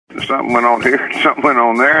Something went on here, something went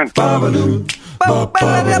on there.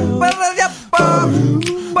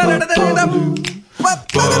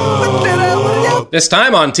 This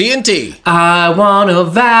time on TNT. I wanna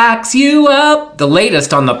vax you up. The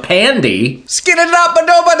latest on the pandy.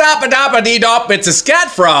 Skidadop-a-dop-a-dop-a-dee-dop. It's a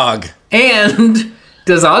scat frog. And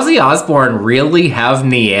does Ozzy Osbourne really have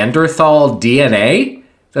Neanderthal DNA?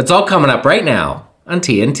 That's all coming up right now on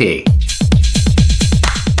TNT.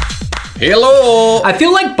 Hello. I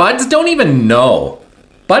feel like buds don't even know.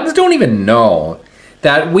 Buds don't even know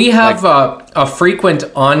that we have a frequent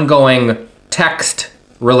ongoing text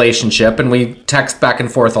relationship, and we text back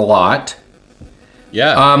and forth a lot.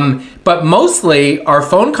 Yeah. But mostly our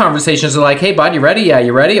phone conversations are like, hey, bud, you ready? Yeah,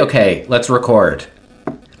 you ready? Okay, let's record.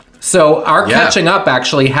 So our catching up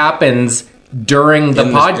actually happens during the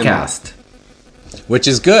podcast. Which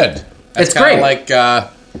is good. That's It's great. Like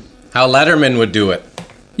how Letterman would do it.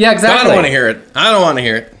 Yeah, exactly. I don't want to hear it. I don't want to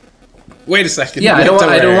hear it. Wait a second. Yeah, I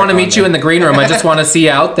don't want to meet you in the green room. I just want to see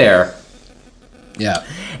you out there. Yeah.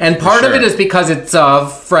 And part of it is because it's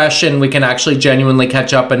fresh and we can actually genuinely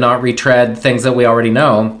catch up and not retread things that we already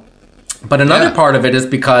know. But another part of it is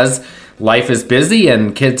because life is busy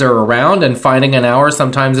and kids are around, and finding an hour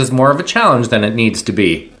sometimes is more of a challenge than it needs to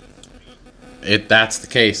be. That's the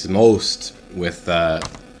case most with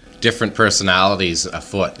different personalities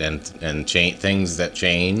afoot and things that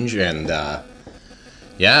change and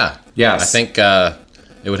yes, I think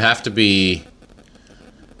it would have to be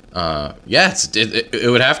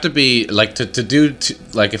it would have to be like to do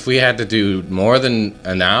like if we had to do more than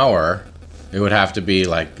an hour, it would have to be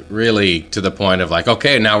like really to the point of like,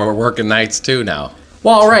 okay, now we're working nights too now.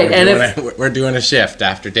 Well, all right, and we're doing a shift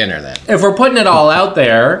after dinner then. If we're putting it all out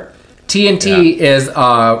there, TNT is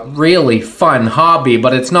a really fun hobby,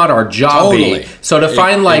 but it's not our jobby. Totally. So to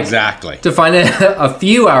find to find a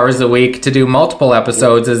few hours a week to do multiple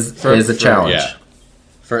episodes is a challenge. Yeah.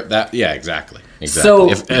 For that, yeah, exactly. So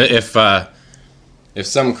if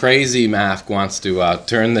some crazy math wants to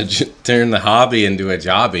turn the hobby into a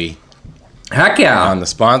jobby, heck yeah! On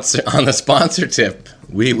the sponsor tip,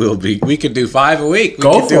 we could do 5 a week. We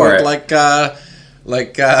Go could for do it.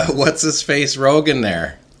 Like what's his face Rogan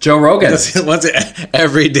there. Joe Rogan. What's it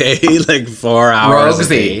every day, like 4 hours a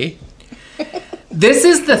day? This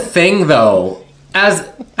is the thing, though. As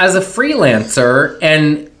a freelancer,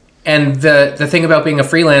 and the thing about being a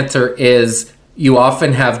freelancer is you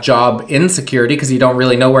often have job insecurity because you don't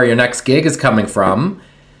really know where your next gig is coming from,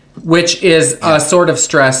 which is a sort of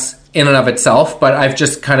stress in and of itself. But I've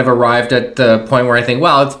just kind of arrived at the point where I think,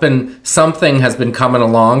 well, something has been coming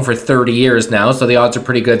along for 30 years now, so the odds are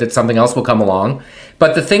pretty good that something else will come along.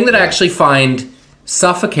 But the thing that I actually find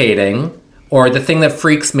suffocating, or the thing that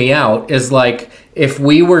freaks me out, is like if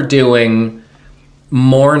we were doing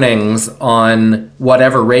mornings on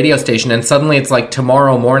whatever radio station and suddenly it's like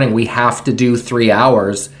tomorrow morning we have to do 3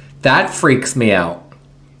 hours. That freaks me out.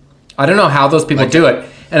 I don't know how those people do it.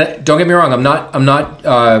 And don't get me wrong, I'm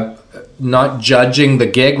not judging the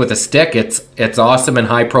gig with a stick. It's awesome and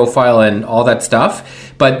high profile and all that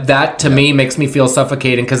stuff. But that to me makes me feel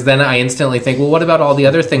suffocating because then I instantly think, well, what about all the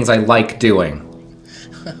other things I like doing?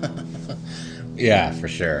 Yeah, for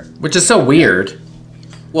sure. Which is so weird.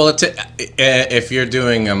 Well, if you're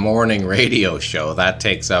doing a morning radio show, that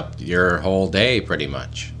takes up your whole day pretty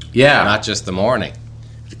much. Yeah. Not just the morning,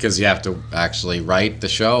 because you have to actually write the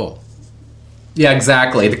show. Yeah,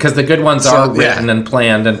 exactly. Because the good ones are written and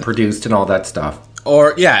planned and produced and all that stuff.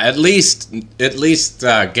 Or at least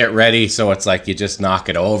get ready so it's like you just knock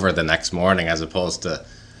it over the next morning, as opposed to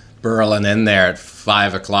burling in there at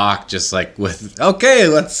 5 o'clock, just like with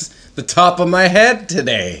what's the top of my head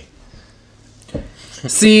today.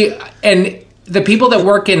 See, and the people that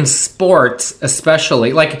work in sports,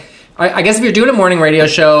 especially, like, I guess if you're doing a morning radio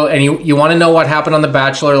show and you want to know what happened on The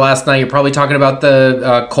Bachelor last night, you're probably talking about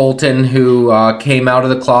the Colton who came out of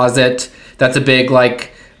the closet. That's a big,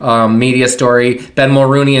 media story. Ben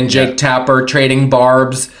Mulrooney and Jake Tapper trading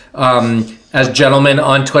barbs as gentlemen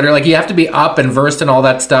on Twitter. Like, you have to be up and versed in all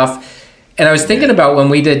that stuff. And I was thinking about when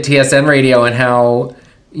we did TSN radio and how,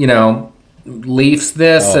 Leafs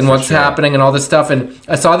this and what's happening and all this stuff. And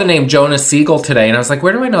I saw the name Jonas Siegel today and I was like,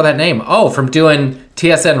 where do I know that name? Oh, from doing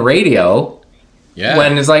TSN radio. Yeah.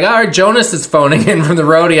 When it's like, all right, Jonas is phoning in from the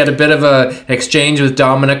road. He had a bit of an exchange with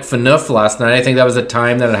Dominic Phaneuf last night. I think that was the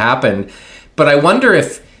time that it happened. But I wonder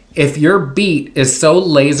if your beat is so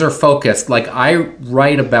laser focused, like I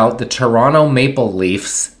write about the Toronto Maple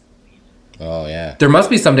Leafs. Oh yeah. There must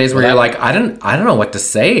be some days where you're like, I don't know what to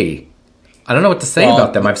say. I don't know what to say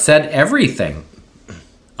about them. I've said everything.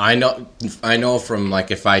 I know from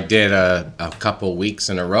if I did a couple weeks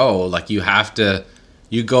in a row, you have to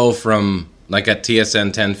you go from, like at TSN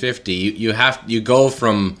 1050, you go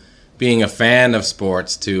from being a fan of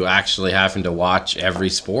sports to actually having to watch every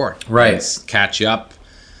sport, right? And catch up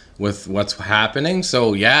with what's happening.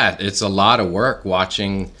 So yeah, it's a lot of work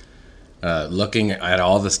watching, looking at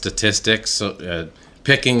all the statistics,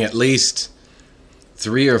 picking at least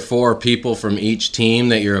 3 or 4 people from each team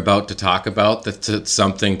that you're about to talk about. That's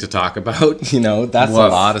something to talk about. You know, that's Woof. a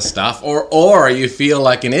lot of stuff. Or you feel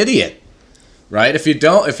like an idiot, right? If you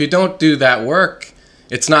don't do that work,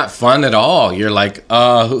 it's not fun at all. You're like,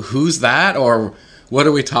 who's that? Or what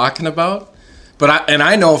are we talking about? But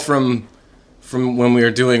I know from when we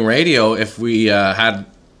were doing radio, if we had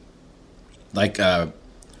like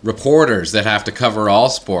reporters that have to cover all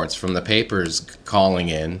sports from the papers calling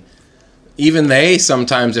in, even they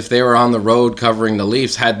sometimes, if they were on the road covering the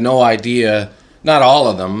Leafs, had no idea, not all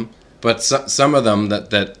of them, but some of them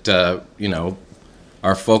that you know,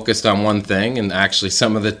 are focused on one thing, and actually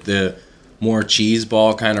some of the more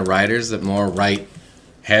cheeseball kind of writers that more write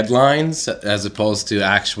headlines as opposed to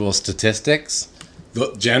actual statistics.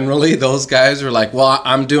 Generally, those guys are like, well,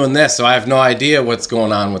 I'm doing this, so I have no idea what's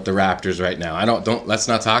going on with the Raptors right now. Let's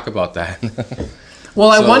not talk about that.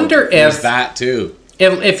 Well, So I wonder if that too.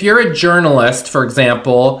 If you're a journalist, for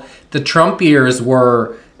example, the Trump years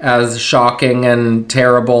were as shocking and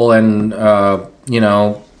terrible and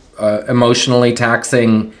emotionally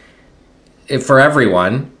taxing for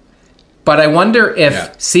everyone. But I wonder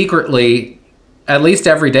if secretly, at least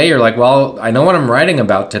every day, you're like, well, I know what I'm writing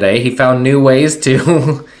about today. He found new ways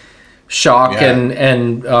to shock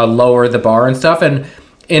and lower the bar and stuff. And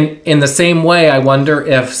in the same way, I wonder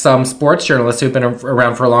if some sports journalists who've been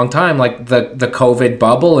around for a long time, like the COVID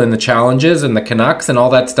bubble and the challenges and the Canucks and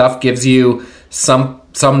all that stuff, gives you some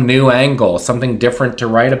new angle, something different to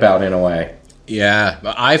write about in a way. Yeah,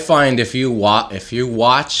 I find if you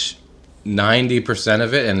watch 90%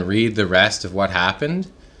 of it and read the rest of what happened,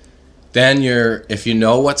 then if you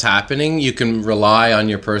know what's happening, you can rely on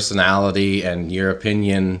your personality and your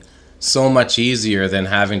opinion so much easier than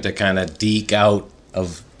having to kind of deke out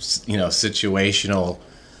of, you know, situational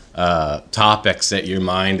topics that your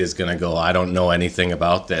mind is going to go, I don't know anything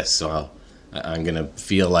about this, so I'm going to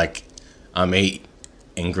feel like I'm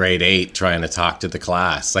in grade 8 trying to talk to the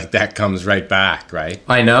class. Like, that comes right back, right?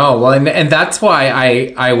 I know. Well, and that's why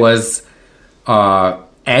I was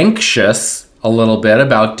anxious a little bit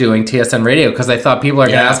about doing TSN radio, because I thought people are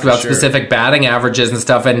going to ask about specific batting averages and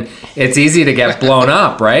stuff, and it's easy to get blown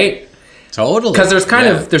up, right? Totally. Because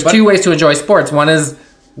there's two ways to enjoy sports. One is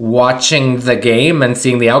watching the game and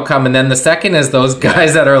seeing the outcome, and then the second is those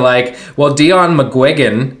guys that are like, well, Dion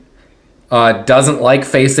McGuigan doesn't like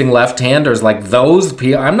facing left-handers. Like, those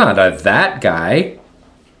people, I'm not that guy.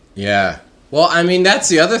 Yeah. Well, I mean, that's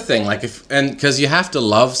the other thing. Like, because you have to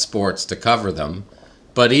love sports to cover them,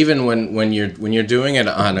 but even when you're doing it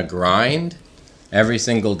on a grind every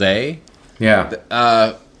single day,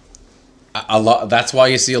 that's why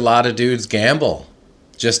you see a lot of dudes gamble,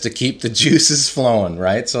 just to keep the juices flowing,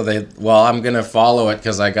 right? So I'm gonna follow it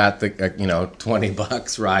because I got the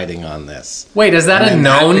 $20 riding on this. Wait, is that a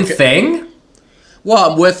known thing?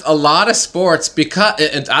 Well, with a lot of sports,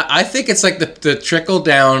 because I think it's like the trickle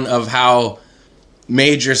down of how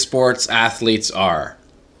major sports athletes are,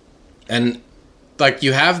 and like,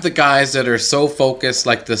 you have the guys that are so focused,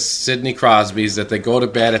 like the Sidney Crosbys, that they go to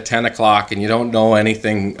bed at 10 o'clock and you don't know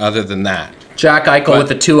anything other than that. Jack Eichel with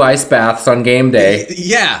the 2 ice baths on game day.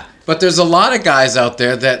 Yeah, but there's a lot of guys out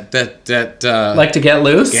there that like to get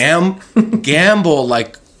loose? Gamble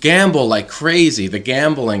like crazy. The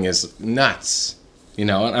gambling is nuts. You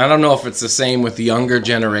know, and I don't know if it's the same with the younger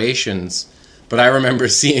generations, but I remember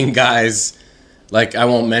seeing guys, like, I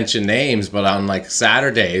won't mention names, but on like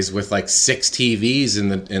Saturdays with like 6 TVs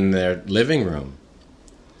in their living room.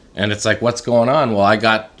 And it's like, what's going on? Well, I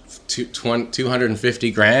got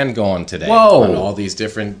 250 grand going today. Whoa. On all these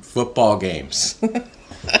different football games.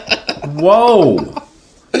 Whoa.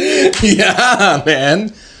 Yeah,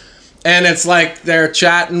 man. And it's like they're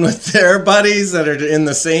chatting with their buddies that are in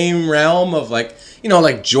the same realm of, like, you know,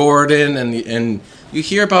 like Jordan, and you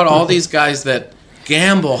hear about all these guys that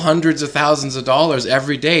gamble hundreds of thousands of dollars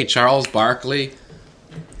every day. Charles Barkley.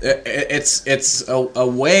 It's a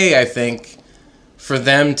way, I think, for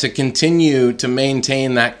them to continue to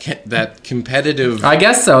maintain that competitive, I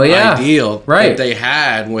guess so, yeah, ideal that they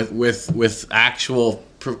had with actual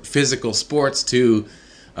physical sports to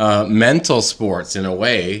mental sports in a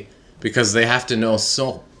way, because they have to know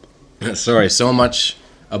so much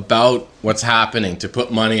about what's happening to put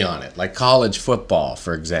money on it. Like college football,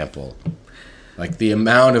 for example. Like, the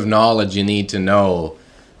amount of knowledge you need to know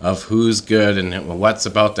of who's good and what's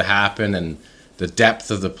about to happen, and the depth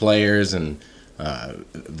of the players and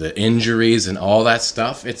the injuries and all that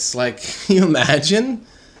stuff. It's like, can you imagine?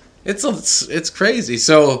 It's crazy.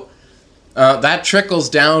 So that trickles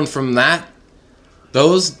down from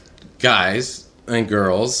those guys and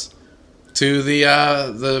girls to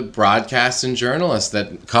the broadcasts and journalists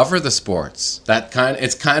that cover the sports.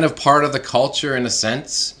 It's kind of part of the culture in a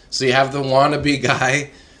sense. So you have the wannabe guy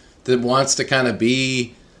that wants to kind of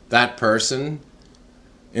be that person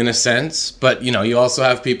in a sense, but you also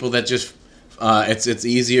have people that just it's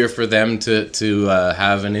easier for them to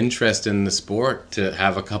have an interest in the sport, to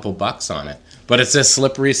have a couple bucks on it. But it's a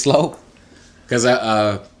slippery slope, because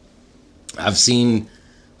I've seen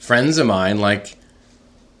friends of mine like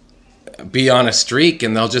be on a streak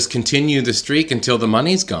and they'll just continue the streak until the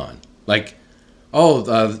money's gone. Like,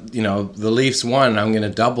 the Leafs won, I'm going to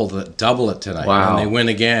double it tonight. Wow. And they win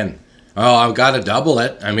again. Oh, I've got to double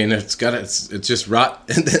it. I mean, it's just rot.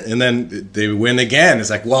 And then they win again. It's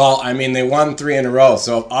like, well, I mean, they won 3 in a row,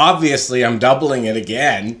 so obviously I'm doubling it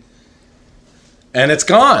again. And it's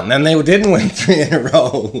gone. Then they didn't win 3 in a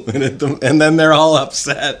row. And then they're all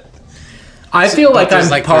upset. I feel like I'm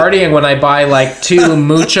partying when I buy like 2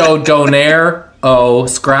 Mucho Donaire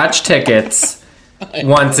scratch tickets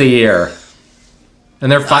once a year.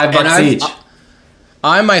 And they're $5 each.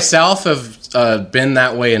 I myself have been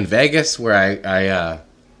that way in Vegas, where I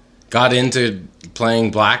got into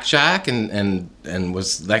playing blackjack and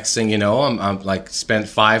was, next thing you know, I'm like spent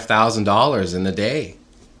 $5,000 in a day,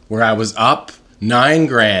 where I was up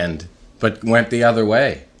 $9,000 but went the other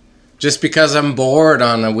way, just because I'm bored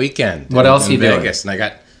on a weekend. What else are you Vegas, doing?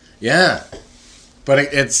 And but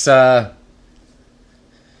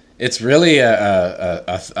it's really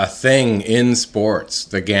a thing in sports,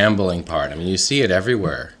 the gambling part. I mean, you see it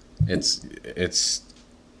everywhere. It's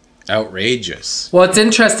outrageous. Well, it's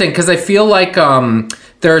interesting because I feel like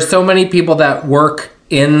there are so many people that work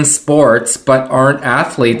in sports but aren't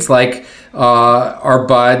athletes. Like our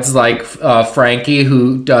buds, like Frankie,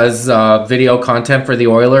 who does video content for the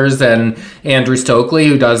Oilers, and Andrew Stokely,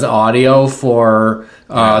 who does audio for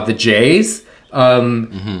the Jays.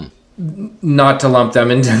 Not to lump them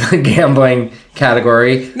into the gambling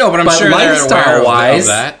category. No, but I'm sure they're aware of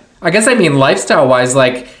that. I guess I mean lifestyle-wise,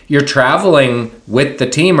 like you're traveling with the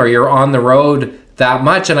team or you're on the road that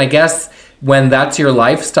much. And I guess when that's your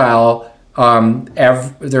lifestyle,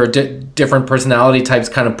 there are different personality types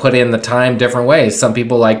kind of put in the time different ways. Some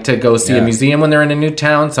people like to go see a museum when they're in a new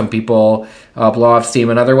town. Some people blow off steam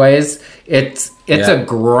in other ways. It's a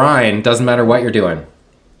grind. Doesn't matter what you're doing.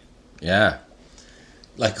 Yeah.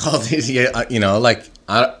 Like all these, like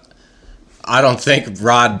I don't think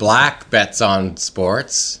Rod Black bets on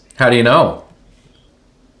sports. How do you know?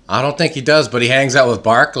 I don't think he does, but he hangs out with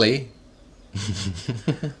Barkley.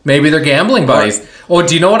 Maybe they're gambling buddies.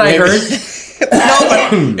 Do you know what I heard? No,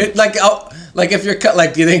 but like if you're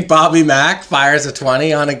do you think Bobby Mack fires a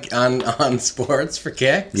 20 on sports for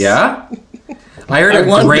kicks? Yeah. I heard a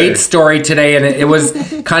great story today, and it was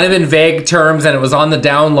kind of in vague terms, and it was on the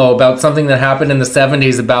down low about something that happened in the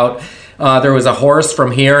 70s about there was a horse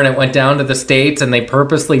from here, and it went down to the States, and they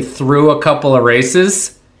purposely threw a couple of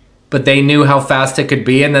races, but they knew how fast it could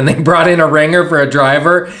be, and then they brought in a ringer for a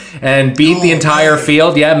driver and beat the entire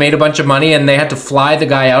field. Yeah, made a bunch of money, and they had to fly the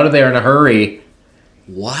guy out of there in a hurry.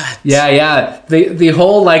 What? Yeah. The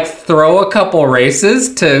whole, throw a couple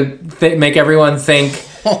races to make everyone think...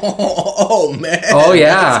 Oh man! Oh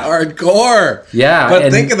yeah, that's hardcore. Yeah,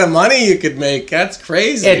 but think of the money you could make. That's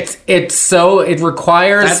crazy. It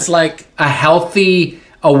requires that's like a healthy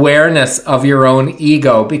awareness of your own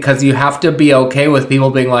ego, because you have to be okay with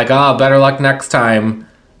people being like, better luck next time.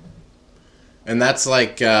 And that's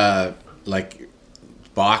like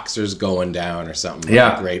boxers going down or something. Yeah,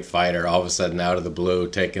 like a great fighter all of a sudden out of the blue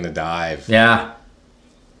taking a dive. Yeah,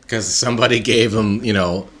 because somebody gave him,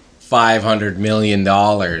 $500 million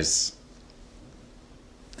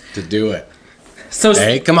to do it. So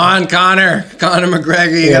hey, come on, Conor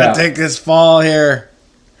McGregor, you gotta take this fall here.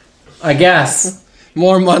 I guess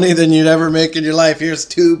more money than you'd ever make in your life. Here's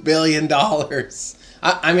 $2 billion.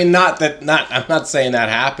 I mean, I'm not saying that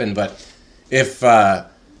happened, but if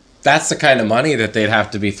that's the kind of money that they'd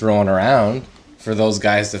have to be throwing around for those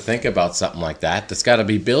guys to think about something like that, that's got to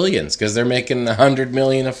be billions, because they're making $100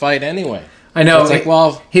 million a fight anyway. I know. So it's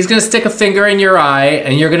like, he's going to stick a finger in your eye,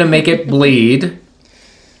 and you're going to make it bleed,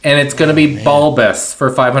 and it's going to be bulbous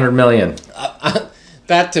for $500 million.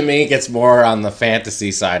 That to me gets more on the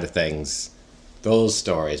fantasy side of things, those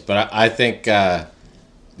stories. But I think the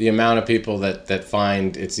amount of people that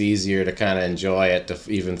find it's easier to kind of enjoy it to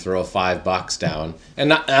even throw $5 down,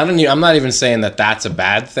 and I'm not even saying that that's a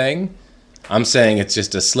bad thing. I'm saying it's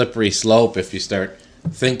just a slippery slope if you start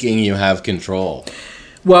thinking you have control.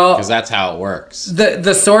 Well, because that's how it works.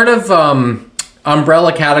 The sort of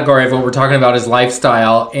umbrella category of what we're talking about is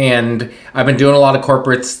lifestyle, and I've been doing a lot of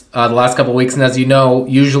corporates the last couple of weeks, and as you know,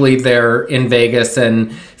 usually they're in Vegas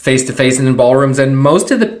and face-to-face and in ballrooms, and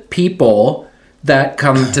most of the people that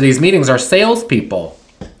come to these meetings are salespeople.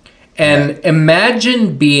 And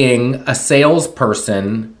imagine being a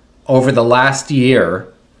salesperson over the last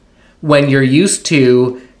year when you're used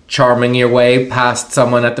to charming your way past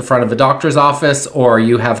someone at the front of a doctor's office, or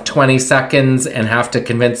you have 20 seconds and have to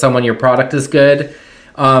convince someone your product is good.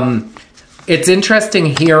 It's interesting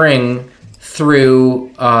hearing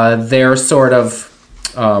through their sort of,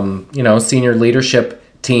 senior leadership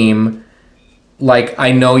team. Like,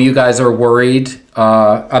 I know you guys are worried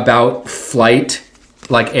about flight,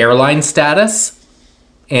 like airline status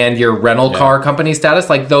and your rental car company status.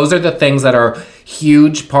 Like, those are the things that are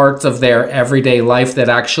huge parts of their everyday life that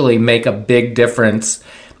actually make a big difference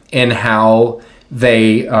in how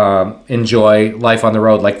they enjoy life on the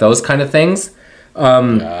road, like those kind of things.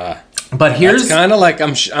 But here's kind of like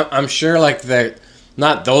I'm sure like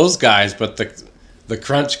not those guys, but the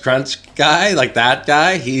crunch guy, like that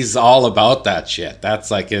guy, he's all about that shit. That's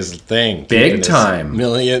like his thing. Big time.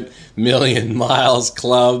 Million miles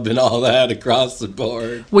club and all that across the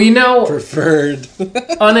board. Well, preferred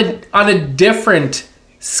on a different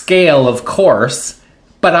scale, of course,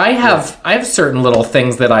 but I have certain little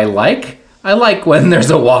things that I like. I like when there's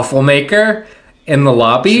a waffle maker in the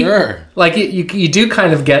lobby. Sure. Like you do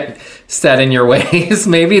kind of get set in your ways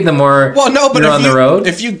maybe the more you're on the road.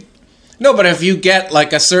 But if you get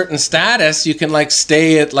like a certain status, you can like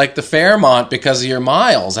stay at like the Fairmont because of your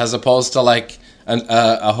miles, as opposed to like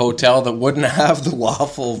a hotel that wouldn't have the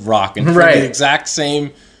waffle rocking for the exact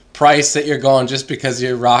same price that you're going, just because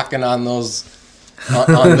you're rocking on those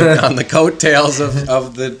on the coattails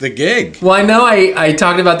of the gig. Well, I know I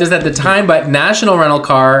talked about this at the time, but National Rental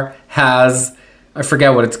Car has, I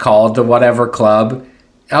forget what it's called, the whatever club.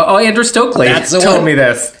 Oh, Andrew Stokely told me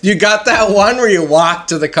this. You got that one where you walk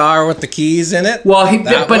to the car with the keys in it? Well,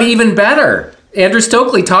 but even better. Andrew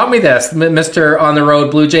Stokely taught me this, Mr. On the Road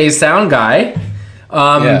Blue Jays sound guy.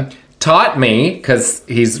 Taught me, because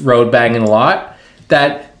he's road banging a lot,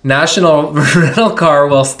 that National Rental Car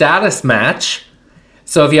will status match.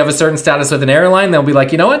 So if you have a certain status with an airline, they'll be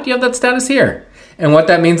like, you know what? You have that status here. And what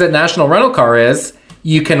that means at National Rental Car is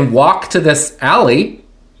you can walk to this alley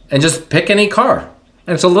and just pick any car.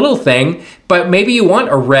 And it's a little thing, but maybe you want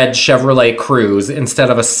a red Chevrolet Cruze instead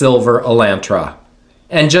of a silver Elantra.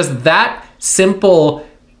 And just that simple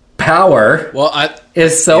power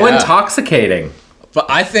is so intoxicating. But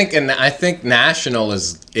I think National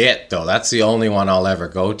is it, though. That's the only one I'll ever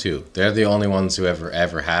go to. They're the only ones who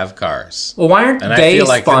ever have cars. Well, why aren't they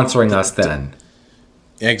sponsoring us then?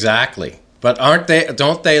 Exactly. But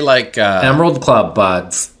don't they like... Emerald Club,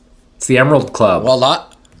 buds. It's the Emerald Club. Well,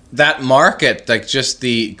 that market, like just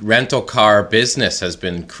the rental car business has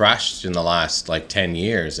been crushed in the last like 10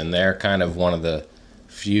 years. And they're kind of one of the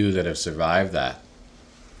few that have survived that.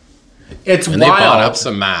 It's wild. They bought up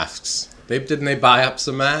some masks. Didn't they buy up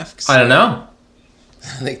some masks? I don't know. I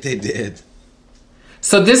think they did.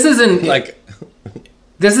 So this is an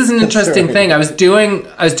interesting thing. I was doing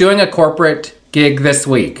a corporate gig this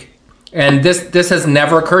week, and this has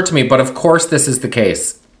never occurred to me, but of course this is the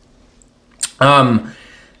case.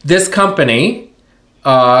 This company,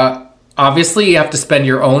 obviously you have to spend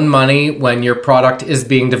your own money when your product is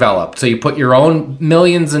being developed. So you put your own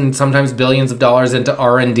millions and sometimes billions of dollars into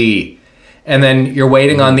R&D. And then you're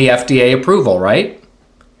waiting on the FDA approval, right?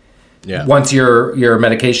 Yeah. Once your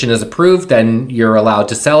medication is approved, then you're allowed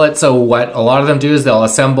to sell it. So what a lot of them do is they'll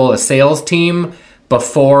assemble a sales team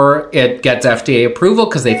before it gets FDA approval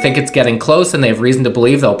because they think it's getting close and they have reason to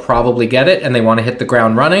believe they'll probably get it and they want to hit the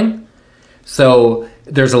ground running. So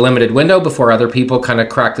there's a limited window before other people kind of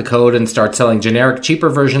crack the code and start selling generic, cheaper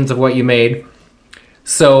versions of what you made.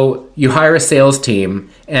 So you hire a sales team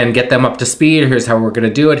and get them up to speed. Here's how we're going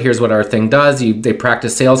to do it. Here's what our thing does. They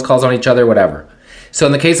practice sales calls on each other, whatever. So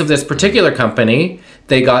in the case of this particular company,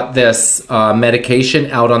 they got this medication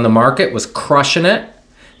out on the market, was crushing it.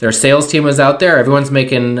 Their sales team was out there. Everyone's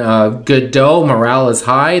making good dough. Morale is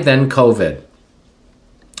high. Then COVID.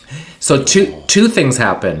 So two things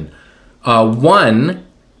happen. One,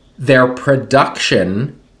 their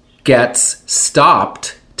production gets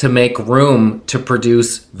stopped to make room to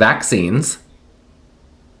produce vaccines.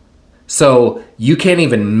 So you can't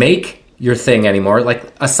even make your thing anymore.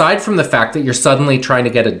 Like, aside from the fact that you're suddenly trying to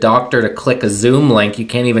get a doctor to click a Zoom link, you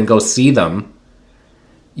can't even go see them.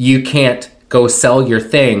 You can't go sell your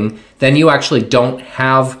thing. Then you actually don't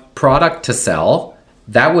have product to sell.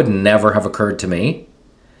 That would never have occurred to me.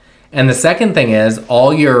 And the second thing is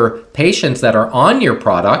all your patients that are on your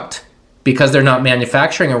product, because they're not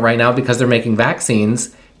manufacturing it right now because they're making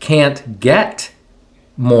vaccines, can't get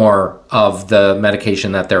more of the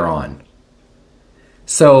medication that they're on.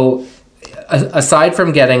 So aside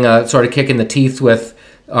from getting a sort of kick in the teeth with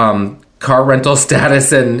car rental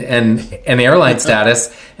status and airline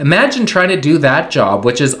status, imagine trying to do that job,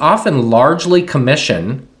 which is often largely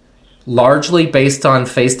commission, largely based on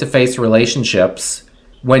face-to-face relationships,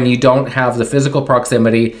 when you don't have the physical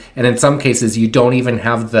proximity, and in some cases you don't even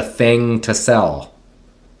have the thing to sell.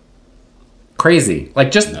 Crazy.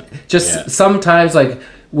 Like sometimes like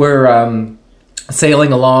we're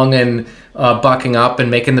sailing along and bucking up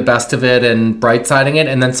and making the best of it and bright-siding it,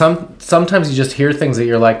 and then sometimes you just hear things that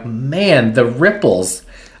you're like, man, the ripples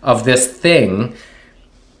of this thing,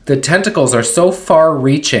 the tentacles are so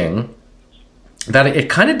far-reaching that it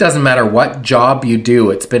kind of doesn't matter what job you do,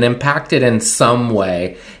 it's been impacted in some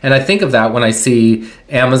way. And I think of that when I see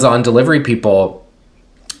Amazon delivery people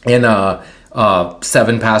in a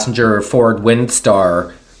 7-passenger Ford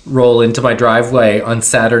Windstar roll into my driveway on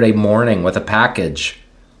Saturday morning with a package.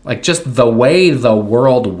 Like, just the way the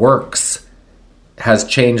world works has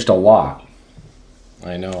changed a lot.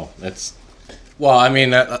 I know. It's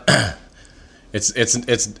the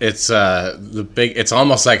big. It's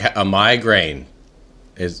almost like a migraine,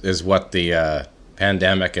 is what the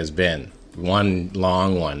pandemic has been. One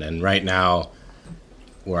long one, and right now,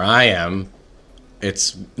 where I am,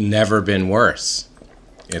 it's never been worse.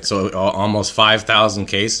 It's almost 5,000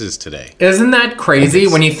 cases today. Isn't that crazy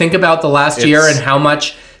when you think about the last year and how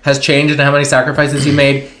much has changed and how many sacrifices you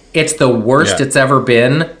made? It's the worst it's ever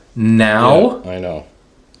been now. Yeah, I know.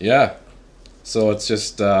 Yeah. So it's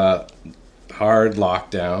just hard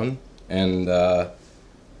lockdown, and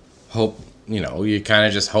hope, you kind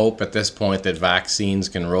of just hope at this point that vaccines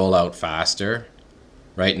can roll out faster.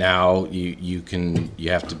 Right now, you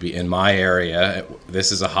have to be in my area.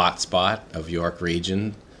 This is a hot spot of York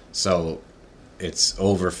Region, so it's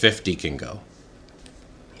over 50 can go.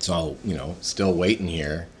 So, still waiting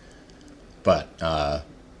here, but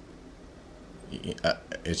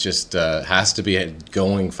it just has to be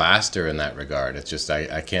going faster in that regard. It's just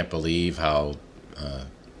I can't believe how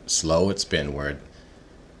slow it's been, where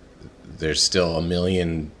there's still 1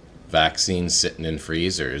 million vaccines sitting in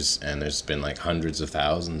freezers, and there's been like hundreds of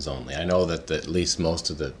thousands only. I know that at least most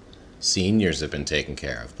of the seniors have been taken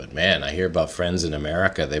care of, but man, I hear about friends in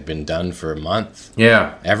America, they've been done for a month.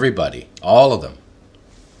 Yeah. Everybody, all of them.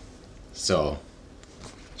 So,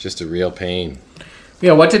 just a real pain.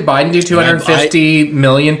 Yeah, what did Biden do? 250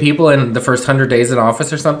 million people in the first 100 days in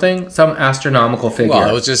office or something? Some astronomical figure. Well,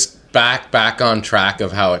 it was just back on track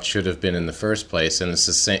of how it should have been in the first place, and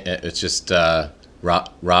it's just Doug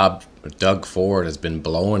Ford has been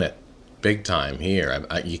blowing it big time here.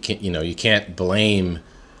 You can't blame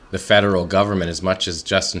the federal government, as much as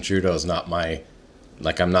Justin Trudeau is not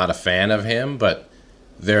I'm not a fan of him, but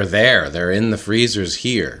they're in the freezers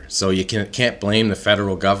here, so you can't blame the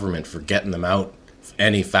federal government for getting them out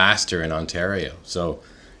any faster in Ontario. So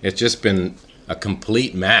it's just been a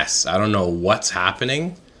complete mess. I don't know what's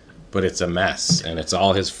happening, but it's a mess, and it's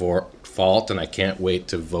all his fault, and I can't wait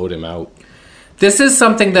to vote him out. This is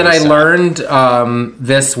something that I learned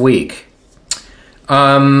this week.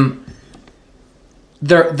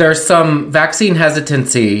 There's some vaccine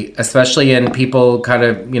hesitancy, especially in people kind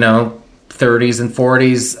of, 30s and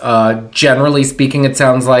 40s. Generally speaking, it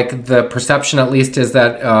sounds like the perception, at least, is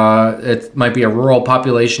that it might be a rural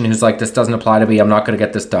population who's like, this doesn't apply to me, I'm not going to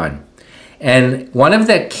get this done. And one of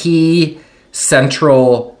the key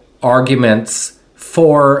central arguments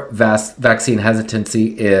for vaccine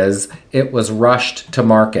hesitancy is it was rushed to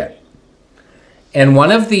market. And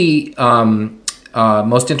one of the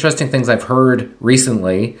most interesting things I've heard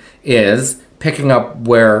recently is, picking up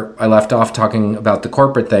where I left off talking about the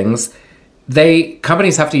corporate things,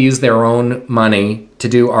 companies have to use their own money to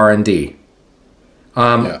do R&D.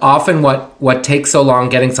 Often what takes so long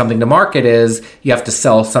getting something to market is you have to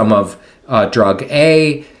sell some of drug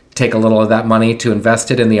A, take a little of that money to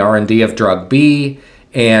invest it in the R&D of drug B,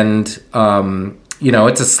 and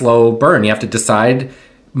it's a slow burn. You have to decide.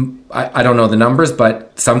 I don't know the numbers,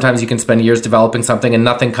 but sometimes you can spend years developing something and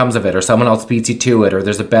nothing comes of it, or someone else beats you to it, or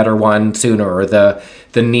there's a better one sooner, or the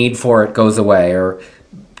need for it goes away, or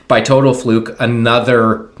by total fluke,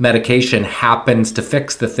 another medication happens to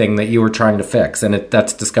fix the thing that you were trying to fix, and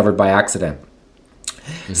that's discovered by accident.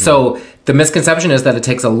 Mm-hmm. So the misconception is that it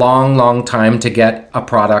takes a long, long time to get a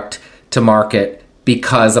product to market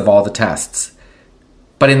because of all the tests.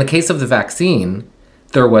 But in the case of the vaccine,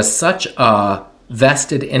 there was such a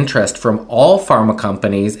vested interest from all pharma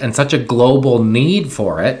companies and such a global need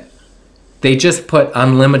for it, they just put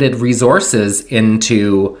unlimited resources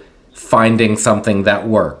into finding something that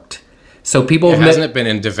worked. So people hasn't it been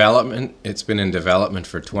in development? It's been in development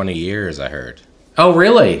for 20 years, I heard. Oh,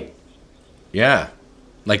 really? Yeah.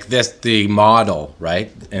 Like the model,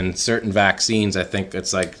 right? And certain vaccines, I think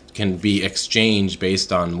it's like can be exchanged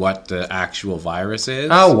based on what the actual virus is.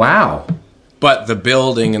 Oh, wow. But the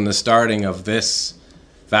building and the starting of this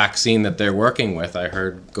vaccine that they're working with, I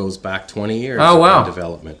heard, goes back 20 years. Oh, wow. In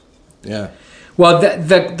development. Yeah. Well,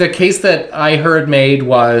 the case that I heard made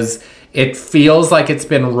was it feels like it's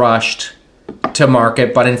been rushed to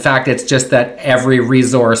market, but in fact, it's just that every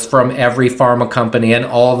resource from every pharma company and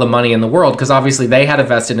all the money in the world, because obviously they had a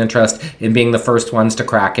vested interest in being the first ones to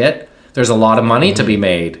crack it. There's a lot of money to be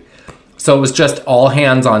made. So it was just all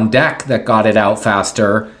hands on deck that got it out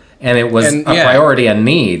faster, and it was a priority and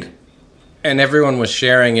need. And everyone was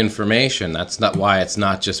sharing information. That's not why it's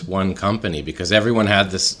not just one company, because everyone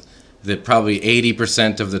had that probably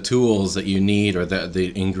 80% of the tools that you need or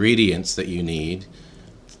the ingredients that you need,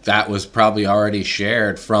 that was probably already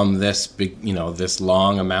shared from this big, this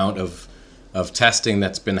long amount of testing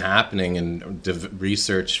that's been happening and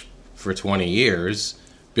research for 20 years,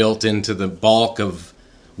 built into the bulk of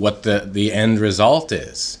what the end result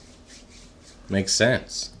is. Makes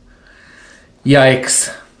sense.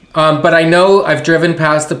 Yikes. But I know I've driven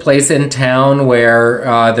past a place in town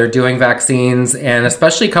where they're doing vaccines, and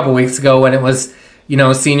especially a couple weeks ago when it was,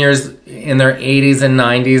 seniors in their 80s and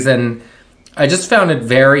 90s, and I just found it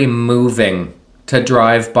very moving to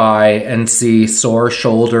drive by and see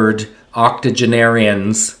sore-shouldered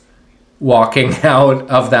octogenarians walking out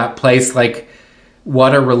of that place. Like,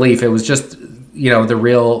 what a relief. It was just, a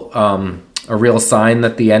real sign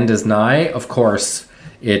that the end is nigh. Of course,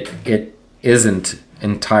 it isn't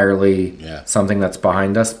entirely something that's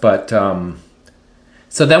behind us, but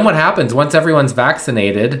so then what happens once everyone's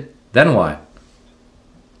vaccinated? Then what?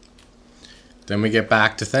 Then we get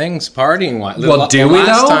back to things partying. Well, do we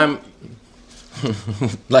though? Time,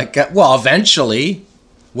 eventually.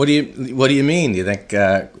 What do you mean? Do you think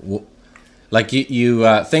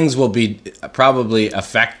things will be probably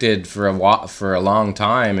affected for a long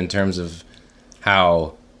time in terms of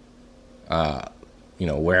how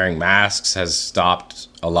wearing masks has stopped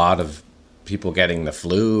a lot of people getting the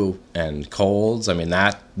flu and colds. I mean,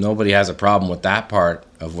 that nobody has a problem with that part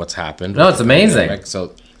of what's happened. No, it's amazing. Pandemic.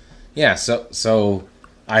 So, yeah. So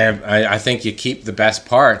I think you keep the best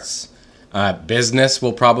parts. Business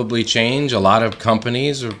will probably change. A lot of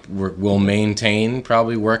companies will maintain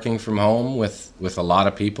probably working from home with a lot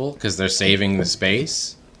of people because they're saving the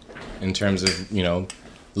space in terms of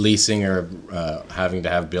leasing or having to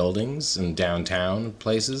have buildings in downtown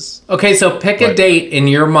places. Okay, so pick a date in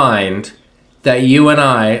your mind that you and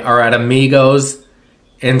I are at Amigos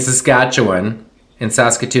in Saskatchewan, in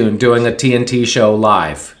Saskatoon, doing a TNT show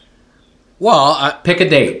live. Well, pick a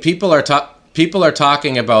date. People are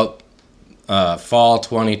talking about fall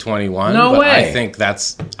 2021. No way. I think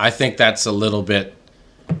that's a little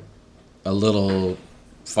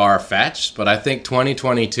far-fetched, but I think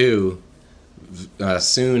 2022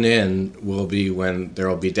 soon in will be when there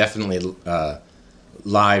will be definitely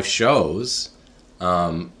live shows.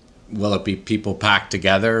 Will it be people packed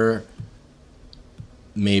together?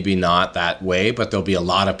 Maybe not that way, but there'll be a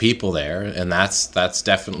lot of people there, and that's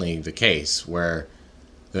definitely the case where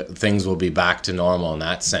things will be back to normal in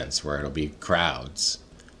that sense, where it'll be crowds.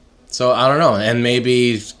 So I don't know, and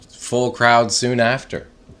maybe full crowds soon after.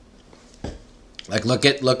 Like look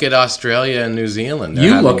at Australia and New Zealand.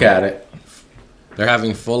 Look at it. They're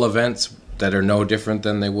having full events that are no different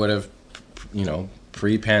than they would have,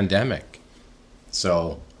 pre-pandemic.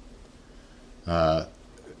 So,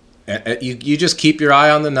 you just keep your eye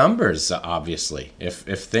on the numbers. Obviously,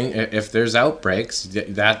 if there's outbreaks,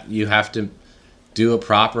 that you have to do a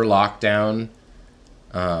proper lockdown,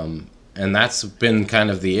 and that's been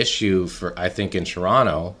kind of the issue for I think in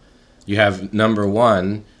Toronto. You have number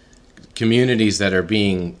one. Communities that are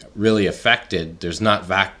being really affected, there's not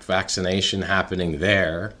vaccination happening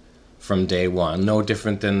there from day one. No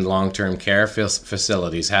different than long-term care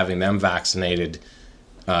facilities, having them vaccinated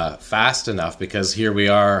fast enough, because here we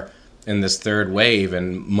are in this third wave,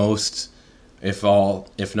 and most, if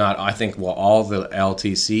not, I think all the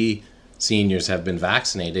LTC seniors have been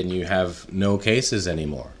vaccinated, and you have no cases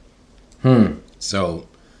anymore. So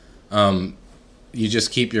you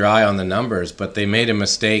just keep your eye on the numbers, but they made a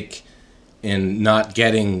mistake in not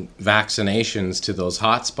getting vaccinations to those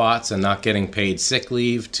hotspots and not getting paid sick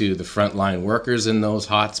leave to the frontline workers in those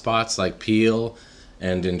hotspots like Peel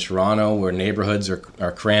and in Toronto, where neighborhoods are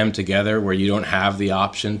crammed together, where you don't have the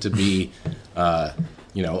option to be,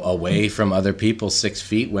 away from other people 6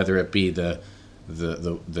 feet, whether it be the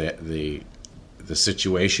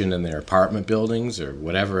situation in their apartment buildings or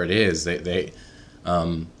whatever it is,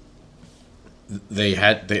 you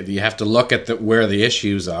have to look at where the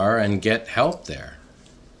issues are and get help there.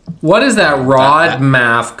 What is that Rod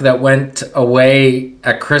Mafk that went away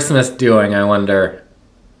at Christmas doing, I wonder?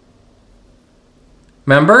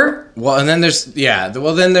 Remember? Well, and then there's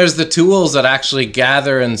the tools that actually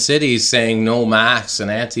gather in cities saying no masks and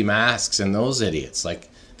anti-masks, and those idiots, like,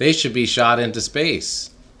 they should be shot into space.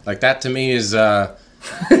 Like, that to me is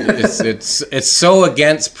it's so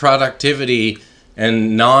against productivity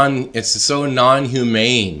and it's so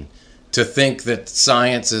non-humane to think that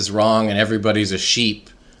science is wrong and everybody's a sheep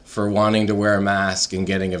for wanting to wear a mask and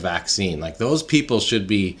getting a vaccine. Like, those people should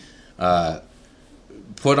be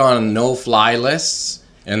put on no-fly lists,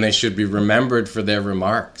 and they should be remembered for their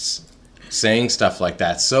remarks, saying stuff like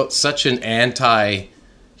that. So such an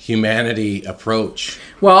anti-humanity approach.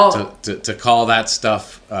 Well, to call that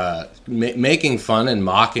stuff making fun and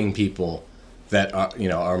mocking people that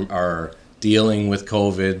are dealing with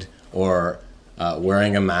COVID or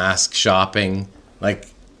wearing a mask, shopping, like,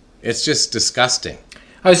 it's just disgusting.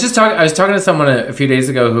 I was talking to someone a few days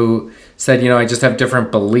ago who said, I just have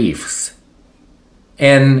different beliefs.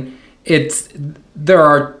 And there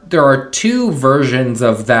are two versions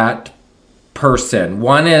of that person.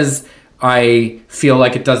 One is, I feel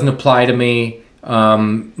like it doesn't apply to me.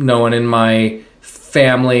 No one in my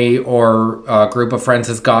family or group of friends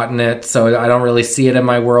has gotten it, so I don't really see it in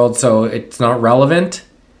my world, so it's not relevant,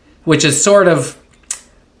 which is sort of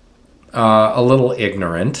a little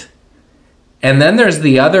ignorant. And then there's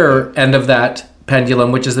the other end of that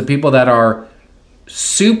pendulum, which is the people that are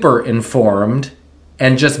super informed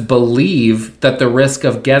and just believe that the risk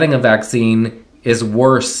of getting a vaccine is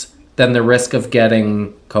worse than the risk of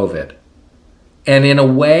getting COVID. And in a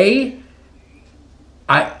way,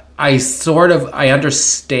 I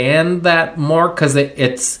understand that more, because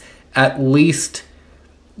it's at least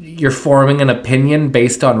you're forming an opinion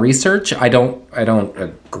based on research. I don't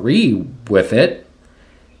agree with it,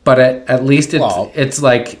 but at least it's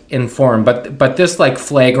like informed. But this, like,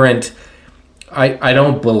 flagrant, I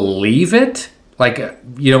don't believe it. Like,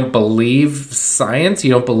 you don't believe science, you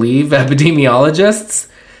don't believe epidemiologists.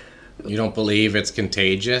 You don't believe it's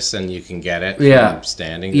contagious and you can get it from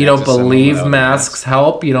standing. You don't believe masks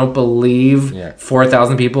help. You don't believe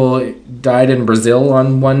 4,000 people died in Brazil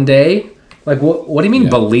on one day. Like, what do you mean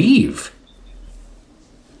believe?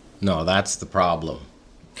 No, that's the problem.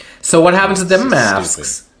 So what happens to them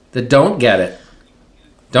masks that don't get it?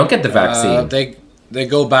 Don't get the vaccine. They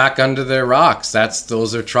go back under their rocks.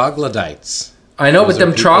 Those are troglodytes. I know, but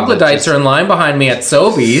them troglodytes are in line behind me at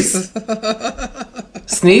Sobeys.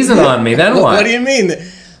 Sneezing on me, then what? What do you mean?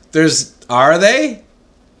 Are they?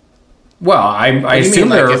 Well, I assume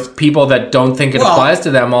there are people that don't think it applies to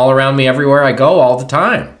them all around me everywhere I go all the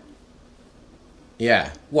time. Yeah.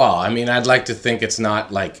 Well, I mean, I'd like to think it's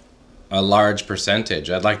not like a large percentage.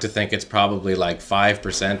 I'd like to think it's probably like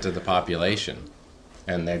 5% of the population.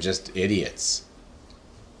 And they're just idiots.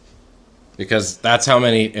 Because that's how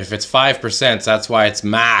many, if it's 5%, that's why it's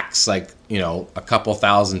max, like, a couple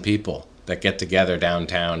thousand people that get together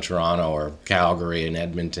downtown Toronto or Calgary and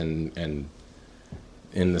Edmonton and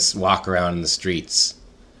walk around in the streets.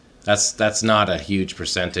 That's not a huge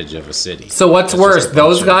percentage of a city. So what's worse,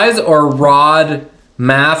 those guys or Rod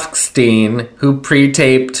Mafkstein, who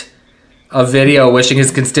pre-taped a video wishing his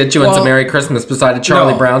constituents a Merry Christmas beside a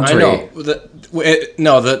Charlie Brown tree? I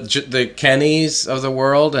know. The Kennys of the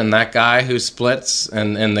world and that guy who splits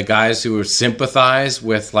and the guys who sympathize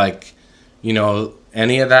with, like,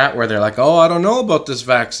 any of that, where they're like, oh, I don't know about this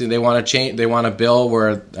vaccine. They want to change. They want a bill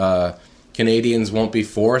where Canadians won't be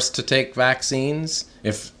forced to take vaccines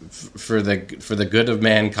for the good of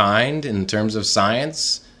mankind in terms of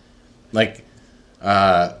science. Like,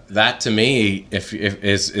 that to me, if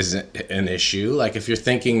is an issue. Like, if you're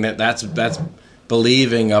thinking that's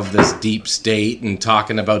believing of this deep state and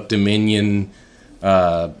talking about Dominion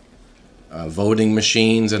voting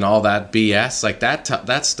machines and all that BS, like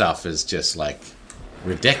that stuff is just like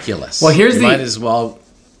ridiculous. Well, might as well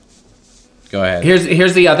go ahead.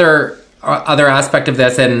 Here's the other aspect of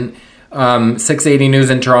this, and 680 News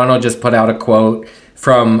in Toronto just put out a quote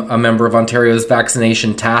from a member of Ontario's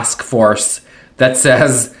vaccination task force that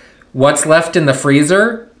says, "What's left in the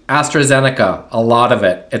freezer? AstraZeneca, a lot of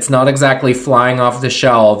it. It's not exactly flying off the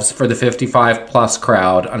shelves for the 55 plus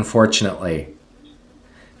crowd, unfortunately."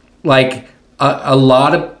 Like, a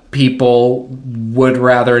lot of people would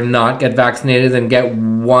rather not get vaccinated than get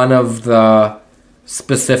one of the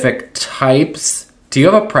specific types. Do you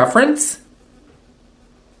have a preference?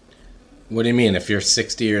 What do you mean? If you're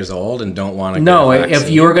 60 years old and don't want to No, get vaccinated?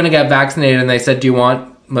 if you were going to get vaccinated and they said, do you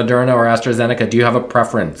want Moderna or AstraZeneca, do you have a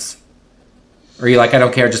preference? Or are you like, I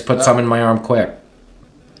don't care, just put some in my arm quick?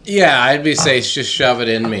 Yeah, I'd be say just shove it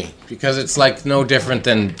in me. Because it's like no different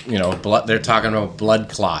than, blood. They're talking about blood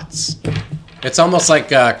clots. It's almost like,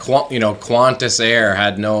 Qantas Air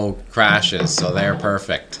had no crashes, so they're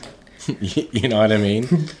perfect. You know what I mean?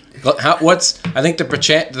 I think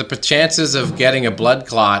the chances of getting a blood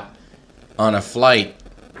clot on a flight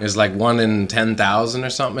is like 1 in 10,000 or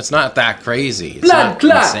something. It's not that crazy. It's Blood not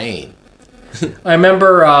clot. insane. I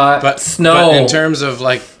remember Snow. But in terms of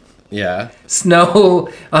like, yeah. Snow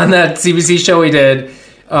on that CBC show we did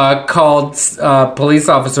called police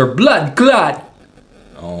officer blood clot.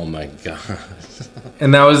 Oh my God.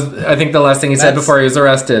 And that was, I think, the last thing he said before he was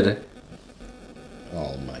arrested.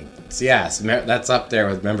 Oh my. Yes, that's up there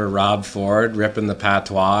with, remember Rob Ford ripping the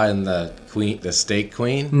patois and the State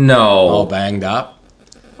Queen? No. All banged up.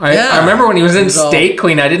 I remember when he was in State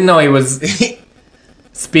Queen, I didn't know he was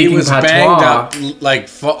speaking he was patois. banged up, like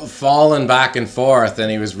falling back and forth, and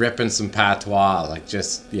he was ripping some patois, like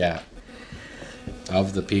just, yeah.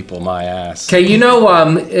 Of the people, my ass. Okay,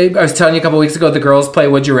 I was telling you a couple weeks ago the girls play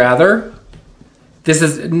Would You Rather? This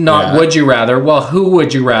is not Would You Rather. Well, who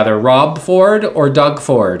would you rather, Rob Ford or Doug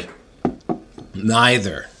Ford?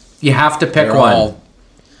 Neither. You have to pick one.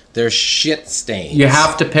 They're shit stains. You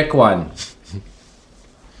have to pick one.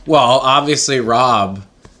 Well, obviously Rob,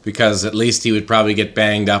 because at least he would probably get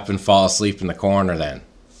banged up and fall asleep in the corner then.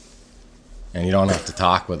 And you don't have to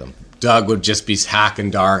talk with him. Doug would just be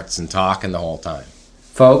hacking darts and talking the whole time.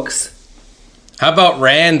 Folks. How about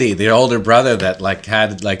Randy, the older brother that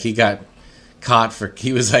he got caught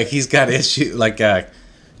he's got issue,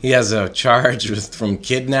 he has a charge from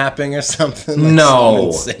kidnapping or something. No.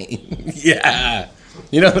 Insane. Yeah.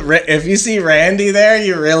 If you see Randy there,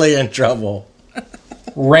 you're really in trouble.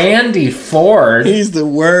 Randy Ford. He's the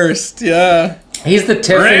worst, yeah. He's the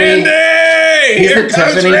Tiffany. Randy! He's the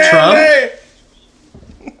Tiffany Randy! Trump.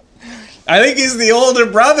 I think he's the older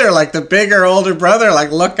brother, like the bigger older brother.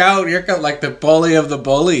 Like, look out, here comes like the bully of the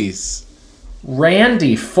bullies.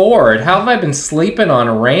 Randy Ford. How have I been sleeping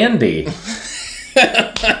on Randy?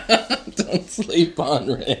 Don't sleep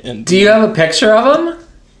on Randy. Do you have a picture of him?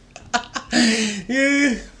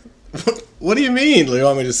 Yeah. What do you mean? Do you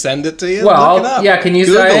want me to send it to you? Well, Look it up. yeah, can you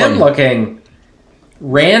Google say I am him. looking?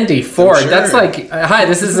 Randy Ford. Sure. That's like, hi,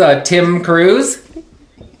 this is Tim Cruise.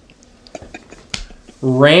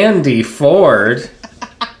 Randy Ford.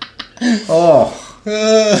 Oh.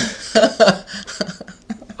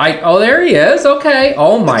 There he is. Okay.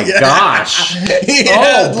 Oh my gosh.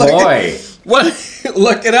 Yeah, Oh boy. What?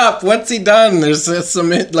 Look it up. What's he done? There's some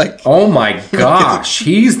like. Oh my gosh.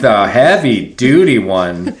 He's the heavy duty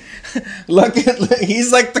one.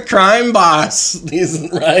 He's like the crime boss. He's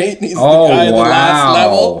right. He's Oh the guy at the wow. last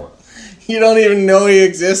level. You don't even know he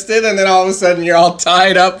existed, and then all of a sudden you're all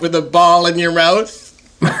tied up with a ball in your mouth.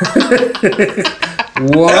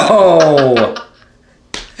 Whoa.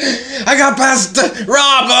 I got past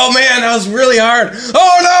Rob. Oh man, that was really hard.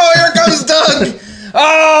 Oh no, here comes Doug.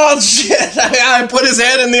 Oh shit! I put his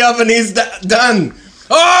head in the oven. He's done.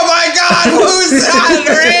 Oh my God, who's that?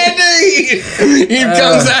 Randy! He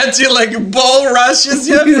comes at you like a bull rushes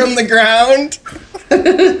you from the ground.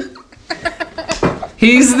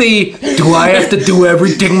 He's the, do I have to do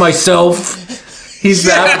everything myself? He's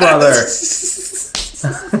that brother.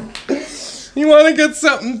 You want to get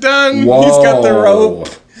something done? Whoa. He's got the rope.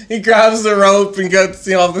 He grabs the rope and gets,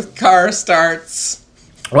 the car starts.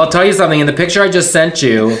 Well, I'll tell you something. In the picture I just sent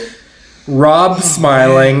you, Rob's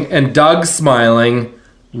smiling and Doug's smiling.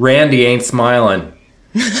 Randy ain't smiling.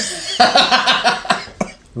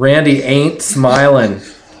 Randy ain't smiling.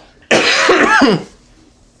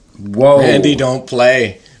 Whoa. Randy don't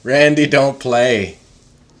play. Randy don't play.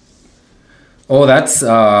 Oh, that's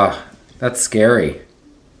scary.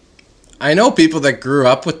 I know people that grew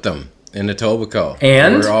up with them in Etobicoke.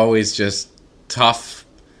 And? They were always just tough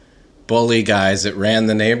bully guys that ran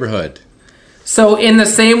the neighborhood. So in the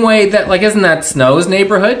same way that, isn't that Snow's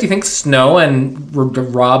neighborhood? Do you think Snow and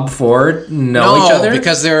Rob Ford know each other?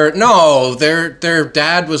 Because their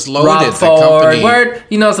dad was loaded. Rob the Ford, company, word.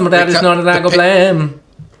 Some of that is not that I go blame.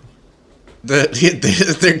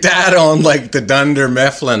 Their dad owned the Dunder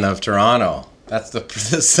Mifflin of Toronto. That's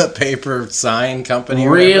the paper sign company.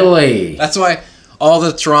 Really? That's why all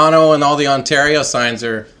the Toronto and all the Ontario signs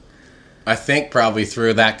are, I think, probably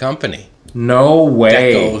through that company. No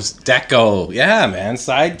way. Deco. Yeah, man.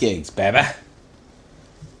 Side gigs, baby.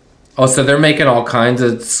 Oh, so they're making all kinds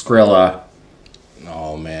of Skrilla.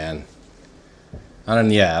 Oh, man. I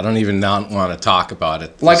don't even not want to talk about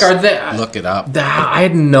it. Like, Just are they... look it up. I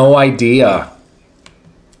had no idea.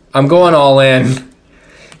 I'm going all in.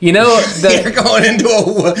 You know... You're going into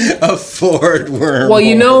a Ford worm. Well,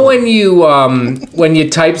 you know when you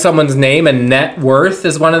type someone's name and net worth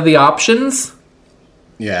is one of the options?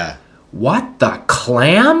 Yeah. What the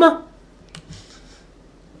clam?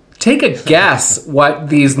 Take a guess what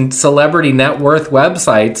these celebrity net worth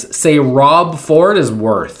websites say Rob Ford is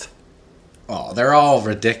worth. Oh, they're all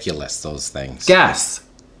ridiculous, those things. Guess.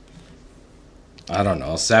 I don't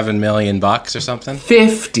know, $7 million or something?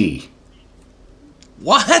 50.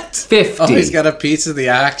 What? 50. Oh, he's got a piece of the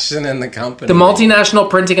action in the company. The multinational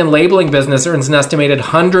printing and labeling business earns an estimated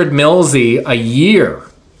 100 milzi a year.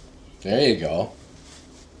 There you go.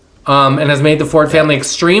 And has made the Ford family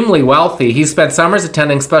extremely wealthy. He spent summers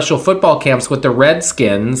attending special football camps with the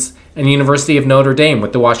Redskins and University of Notre Dame,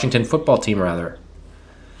 with the Washington football team, rather.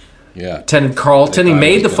 Yeah. Attended Carleton. He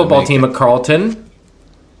made the football team at Carleton.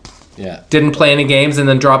 Yeah. Didn't play any games and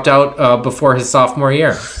then dropped out before his sophomore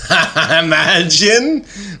year. Imagine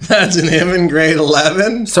him in grade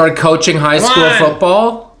 11. Started coaching high school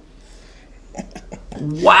football.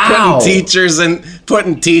 Wow.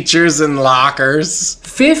 Putting teachers in lockers.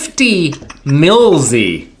 50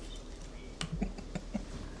 milzi.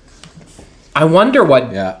 I wonder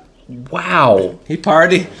what... Yeah. Wow. He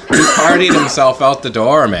partied himself out the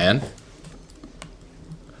door, man.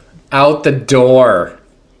 Out the door.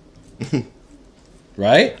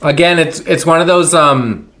 Right? Again, it's one of those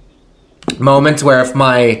moments where if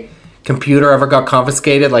my computer ever got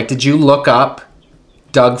confiscated, like, did you look up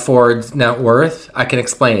Doug Ford's net worth? I can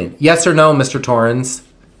explain. Yes or no, Mr. Torrens?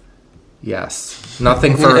 Yes.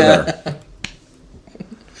 Nothing further.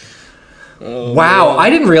 Wow, I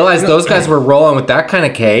didn't realize those guys were rolling with that kind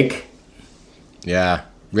of cake. Yeah.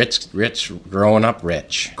 Rich, growing up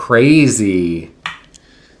rich. Crazy.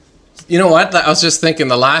 You know what? I was just thinking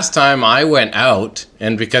the last time I went out,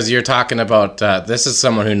 and because you're talking about, this is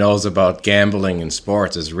someone who knows about gambling and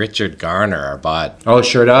sports, is Richard Garner, our bud. Oh, it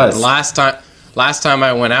sure does. Last time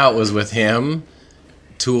I went out was with him,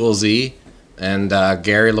 Toolsy, and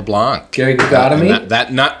Gary LeBlanc. Gary Godamy?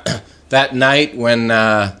 That night when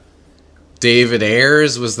David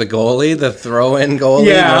Ayers was the goalie, the throw-in goalie.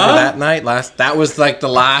 Yeah. Remember that night? That was like the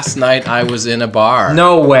last night I was in a bar.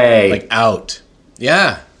 No way. Like out.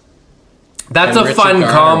 Yeah. That's And a Richard fun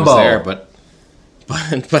Garner combo. was there, but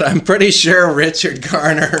I'm pretty sure Richard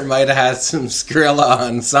Garner might have had some Skrilla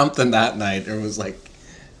on something that night. It was like,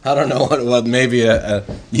 I don't know what it was, maybe a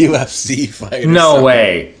UFC fight. No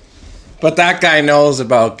way. But that guy knows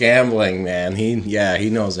about gambling, man. He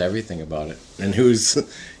knows everything about it. And he's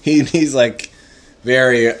like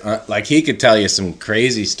very like he could tell you some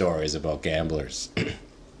crazy stories about gamblers.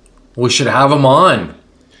 We should have him on.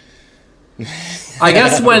 I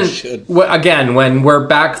guess when we're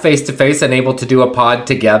back face to face and able to do a pod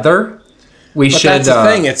together, we should. That's the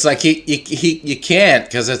thing. It's like you can't,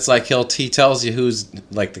 because it's like he tells you who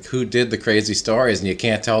did the crazy stories, and you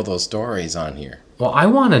can't tell those stories on here. Well, I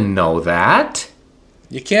want to know that.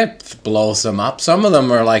 You can't blow some up. Some of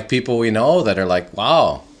them are like people we know that are like,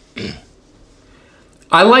 wow.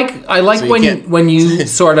 I like so when you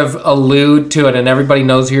sort of allude to it and everybody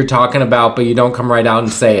knows who you're talking about, but you don't come right out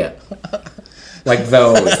and say it. Like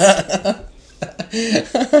those.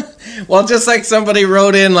 Well, just like somebody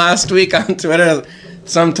wrote in last week on Twitter,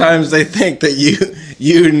 sometimes they think that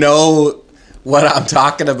you know what I'm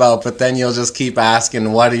talking about, but then you'll just keep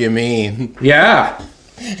asking, what do you mean? Yeah.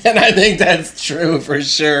 And I think that's true for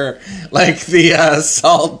sure. Like the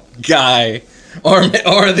salt guy, or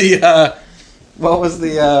the what was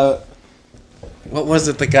it?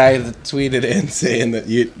 The guy that tweeted in saying that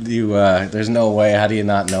you there's no way. How do you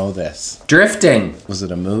not know this? Drifting. Was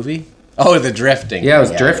it a movie? Oh, the drifting. Yeah, it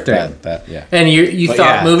was drifting. Yeah. And you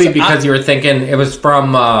thought movie because you were thinking it was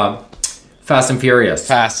from Fast and Furious.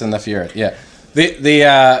 Fast and the Furious. Yeah.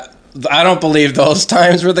 I don't believe those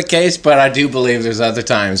times were the case, but I do believe there's other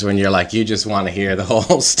times when you're like, you just want to hear the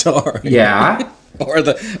whole story. Yeah. or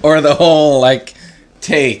the whole like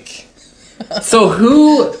take. So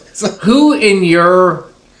who in your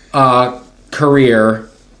career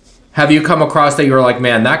have you come across that you were like,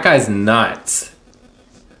 man, that guy's nuts?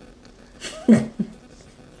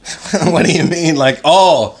 What do you mean? Like,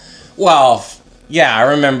 oh, well, yeah,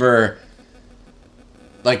 I remember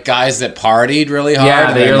like guys that partied really hard. Yeah,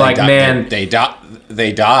 and you're then like, man.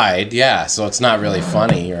 they died. Yeah, so it's not really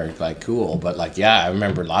funny or like cool. But like, yeah, I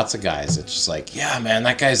remember lots of guys. It's just like, yeah, man,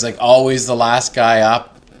 that guy's like always the last guy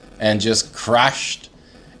up and just crushed.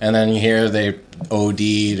 And then you hear they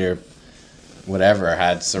OD'd or whatever,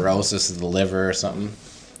 had cirrhosis of the liver or something.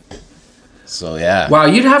 So yeah. Wow,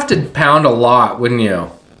 you'd have to pound a lot, wouldn't you?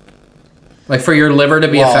 Like for your liver to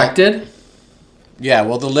be affected? Yeah,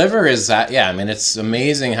 well, the liver is that. Yeah, I mean, it's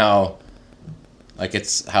amazing how, like,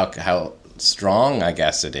 it's how strong, I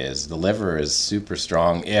guess it is. The liver is super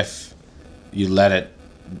strong if you let it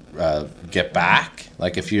get back.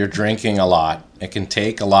 Like, if you're drinking a lot, it can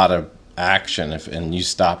take a lot of action. And you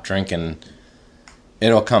stop drinking,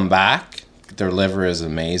 it'll come back. Their liver is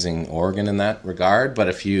an amazing organ in that regard. But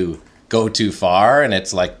if you go too far and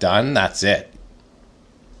it's like done, that's it.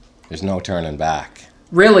 There's no turning back.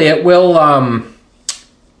 Really, it will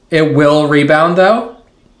rebound though?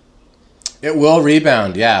 It will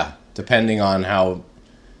rebound, yeah, depending on how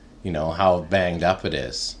banged up it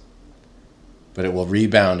is. But it will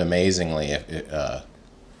rebound amazingly.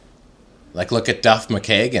 Like, look at Duff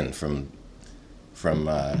McKagan from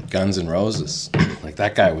Guns N' Roses. Like,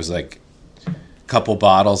 that guy was like a couple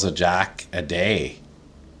bottles of Jack a day,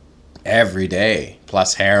 every day,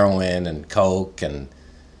 plus heroin and coke and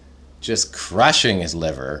just crushing his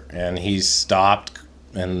liver. And he's stopped,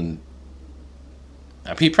 and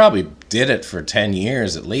he probably did it for 10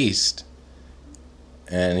 years at least.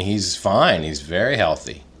 And he's fine. He's very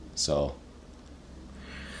healthy. So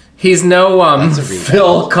he's no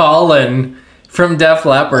Phil Collin from Def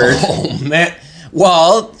Leppard. Oh man.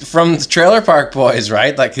 Well, from the Trailer Park Boys,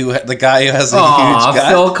 right? Like the guy who has a huge gut.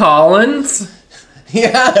 Phil Collins?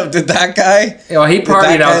 Yeah, did that guy? Oh, he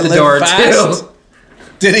partied out the door fast? too.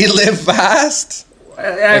 Did he live fast?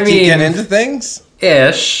 I mean, he get into things?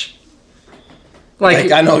 Ish.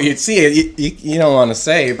 Like I know you'd see it. You don't want to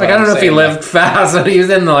say. But like I don't know if he lived fast, but he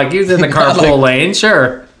was in the carpool lane,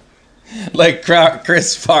 sure. Like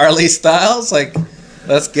Chris Farley styles, like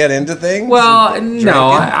let's get into things. Well, no,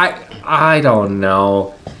 I don't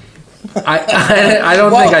know. I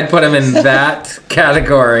don't think I'd put him in that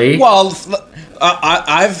category. Well,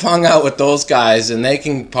 I've hung out with those guys, and they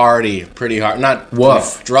can party pretty hard. Not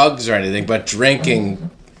like drugs or anything, but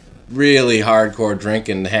drinking. Really hardcore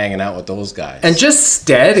drinking, hanging out with those guys. And just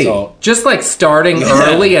steady. Just like starting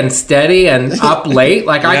early and steady and up late.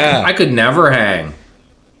 Like I could never hang.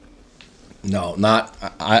 No, not.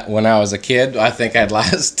 When I was a kid, I think I'd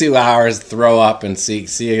last 2 hours, throw up, and see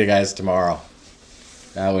you guys tomorrow.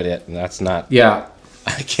 That would it. And that's not. Yeah.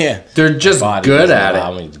 I can't. They're just good at it.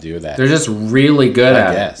 Allow me to do that. They're just really good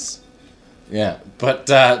at it. I guess. Yeah. But,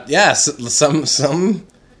 some...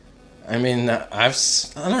 I mean, I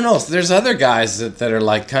don't know. There's other guys that are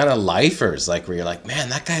like kind of lifers, like where you're like, man,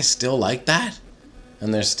 that guy's still like that,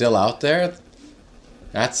 and they're still out there.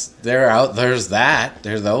 They're out. There's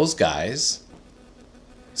those guys.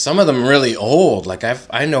 Some of them really old. Like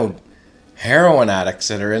I know heroin addicts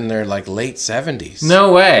that are in their like late 70s.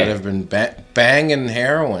 No way. That have been banging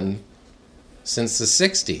heroin since the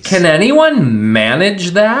 60s. Can anyone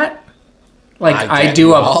manage that? Like I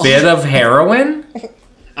do a bit of heroin.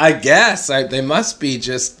 I guess they must be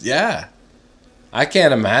just I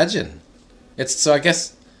can't imagine. I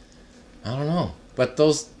guess I don't know. But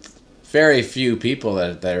those very few people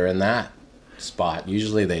that are in that spot,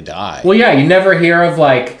 usually they die. Well, yeah, you never hear of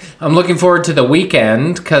like I'm looking forward to the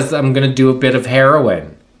weekend because I'm gonna do a bit of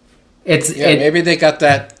heroin. Maybe they got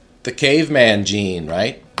the caveman gene,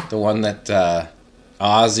 right? The one that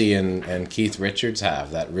Ozzy and Keith Richards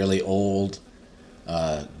have, that really old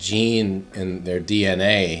gene in their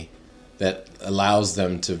DNA that allows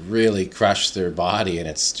them to really crush their body, and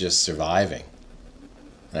it's just surviving.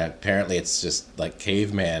 And apparently it's just like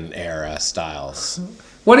caveman era styles.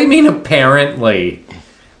 What do you mean apparently?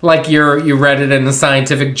 Like you read it in a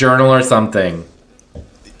scientific journal or something?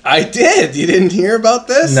 I did. You didn't hear about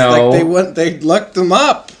this? No. Like they looked them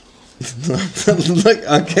up. Look,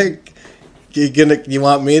 okay. You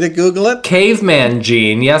want me to Google it? Caveman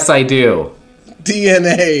gene. Yes, I do.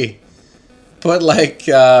 DNA. Put like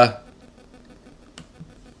yeah,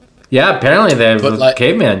 apparently they have a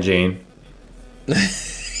caveman gene.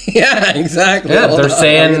 Yeah, exactly. Yeah, they're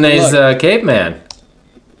saying he's a caveman.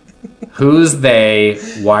 Who's they?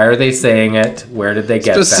 Why are they saying it? Where did they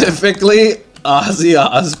get that? Specifically, Ozzy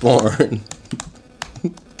Osbourne.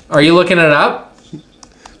 Are you looking it up?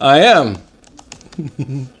 I am.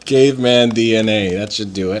 Caveman DNA. That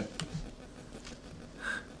should do it.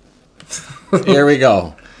 Here we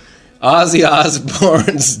go. Ozzy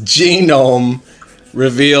Osbourne's genome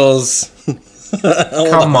reveals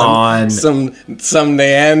Come on. Some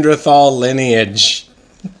Neanderthal lineage.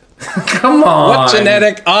 Come on.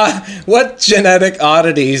 What genetic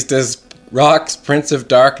oddities does Rock's Prince of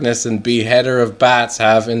Darkness and Beheader of Bats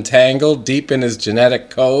have entangled deep in his genetic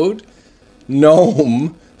code?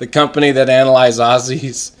 Gnome, the company that analyzed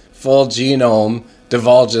Ozzy's full genome,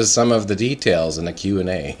 divulges some of the details in a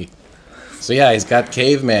Q&A. So yeah, he's got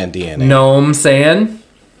caveman DNA. Gnome saying?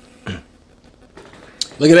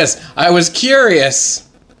 Look at this. I was curious,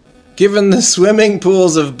 given the swimming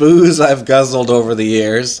pools of booze I've guzzled over the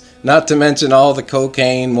years, not to mention all the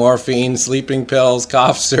cocaine, morphine, sleeping pills,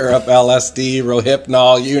 cough syrup, LSD,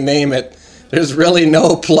 Rohypnol, you name it, there's really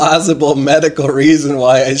no plausible medical reason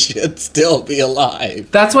why I should still be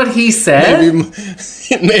alive. That's what he said?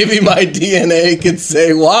 Maybe my DNA could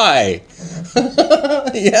say why.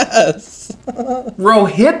 Yes.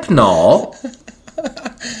 Rohypnol?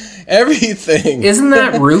 Everything. Isn't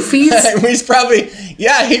that roofies?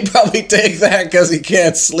 He'd probably take that because he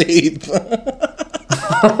can't sleep.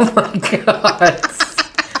 Oh my god.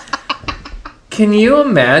 Can you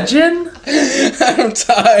imagine? I'm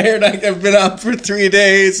tired. I've been up for 3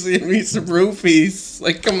 days. Give me some roofies.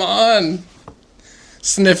 Like, come on.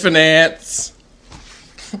 Sniffing ants.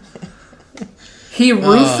 He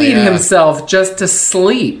roofied himself just to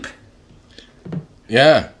sleep.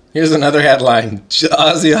 Yeah. Here's another headline.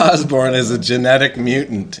 Ozzy Osbourne is a genetic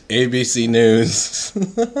mutant. ABC News.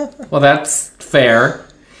 Well, that's fair.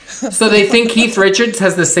 So they think Keith Richards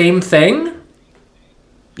has the same thing?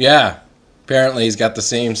 Yeah. Apparently he's got the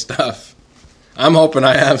same stuff. I'm hoping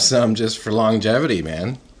I have some just for longevity,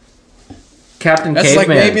 man. Captain That's Caveman.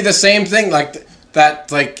 like maybe the same thing. Like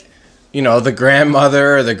that, like, you know, the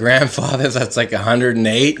grandmother or the grandfather that's like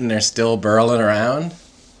 108 and they're still burling around.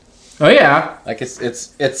 Oh yeah. Like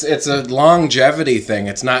it's a longevity thing.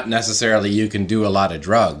 It's not necessarily you can do a lot of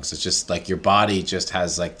drugs. It's just like your body just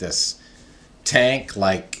has like this tank,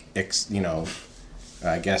 like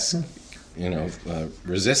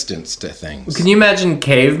resistance to things. Can you imagine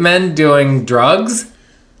cavemen doing drugs?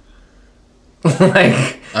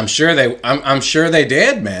 Like I'm sure they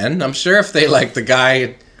did, man. I'm sure if they like the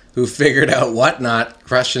guy who figured out whatnot,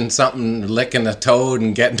 crushing something, licking a toad,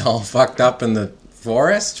 and getting all fucked up in the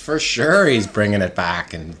forest, for sure he's bringing it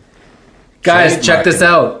back. And guys, check this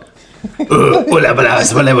out.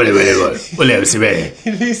 Next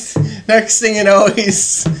thing you know,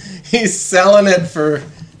 he's selling it for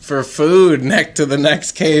food next to the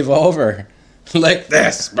next cave over. Like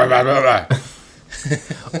this. Blah, blah, blah, blah.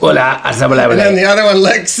 And then the other one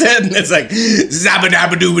licks it, and it's like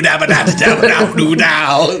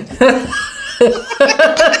zabba-dabba-doo-dabba-dabba-dabba-dabba-doo-dow.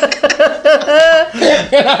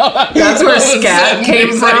 That's where scat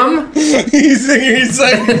came from. He's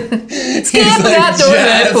like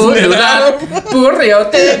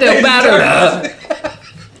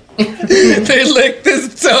they lick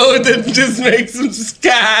this toad and just make some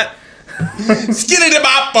scat.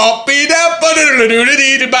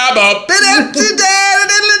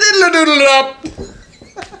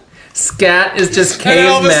 Scat is just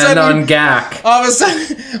caveman on gack. All of a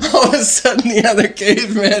sudden, the other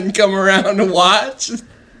cavemen come around to watch. And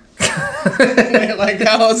they're like,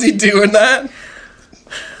 how is he doing that?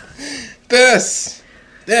 This,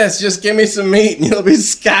 just give me some meat and you'll be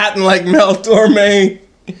scatting like Mel Torme.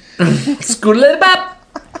 Scoodle-bop.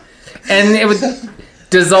 And it would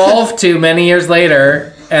dissolve to many years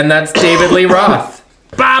later, and that's David Lee Roth.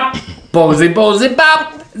 Bop, bosey,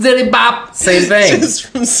 bop, zitty bop. Same thing. Just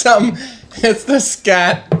from it's the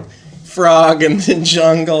scat frog in the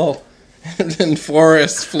jungle and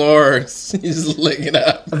forest floors. He's licking it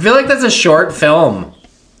up. I feel like that's a short film.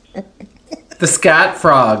 The scat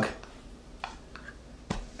frog.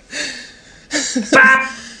 Bop,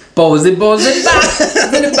 bosey, bop,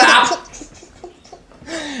 zitty bop.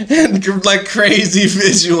 And like crazy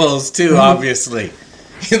visuals too, obviously.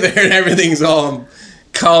 Everything's all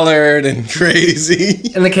colored and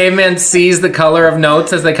crazy. And the caveman sees the color of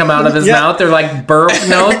notes as they come out of his mouth. They're like burp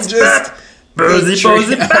notes. Just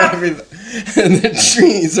bosey, bop. And the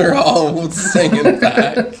trees are all singing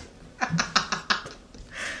back.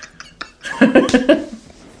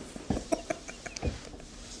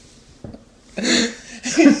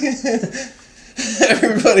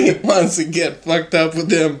 Everybody wants to get fucked up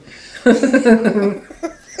with him.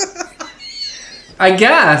 I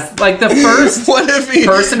guess. Like the first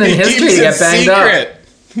person in history to get banged up.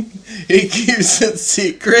 He keeps it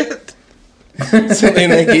secret. So they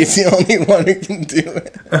think he's the only one who can do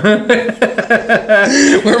it.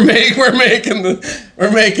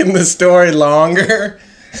 We're making the story longer.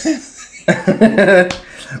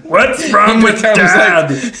 What's wrong with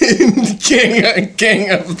Dad? Like king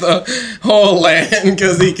of the whole land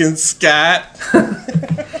because he can scat.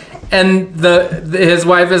 And his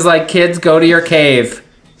wife is like, kids, go to your cave.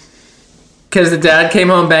 Because the dad came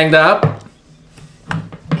home banged up.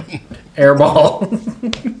 Airball.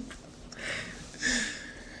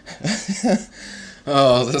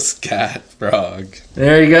 Oh, the scat frog.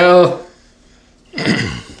 There you go.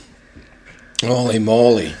 Holy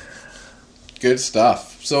moly. Good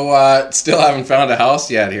stuff. So, still haven't found a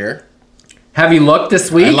house yet here. Have you looked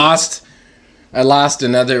this week? I lost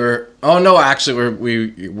another. Oh no, actually,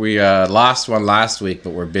 we lost one last week,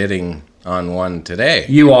 but we're bidding on one today.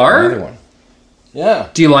 You are? Another one. Yeah.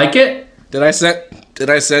 Do you like it? Did I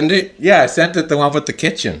send it? Yeah, I sent it. The one with the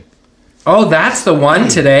kitchen. Oh, that's the one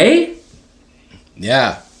today?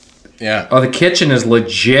 Yeah. Yeah. Oh, the kitchen is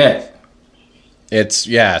legit.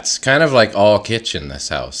 It's kind of like all kitchen, this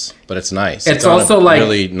house, but it's nice. It's on also a like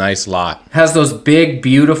really nice lot. Has those big,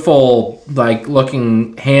 beautiful, like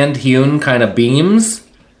looking hand hewn kind of beams,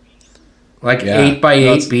 like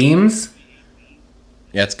 8x8 beams.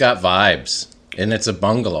 Yeah, it's got vibes, and it's a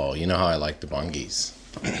bungalow. You know how I like the bungies.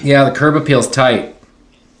 Yeah, the curb appeal's tight.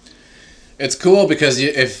 It's cool because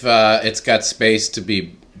if it's got space to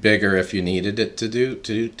be bigger if you needed it to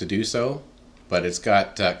do so, but it's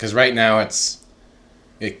got because right now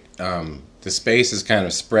the space is kind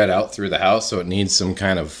of spread out through the house, so it needs some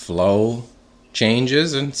kind of flow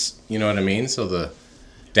changes, and you know what I mean. So the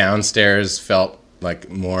downstairs felt like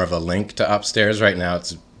more of a link to upstairs. Right now,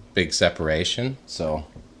 it's a big separation. So,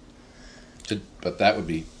 but that would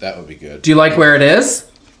be good. Do you like where it is?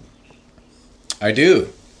 I do.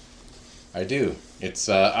 It's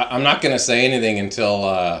I'm not going to say anything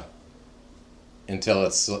until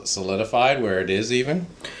it's solidified where it is even.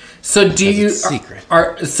 So do you secret.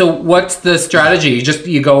 So what's the strategy?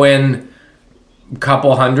 You go in a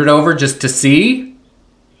couple hundred over just to see?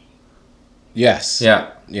 Yes.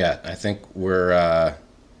 Yeah. Yeah, I think we're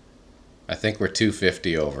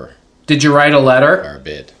 250 over. Did you write a letter? Our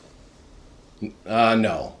bid.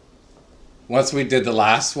 No. Once we did the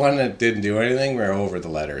last one, it didn't do anything. We're over the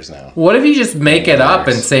letters now. What if you just make it up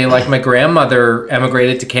and say, like, my grandmother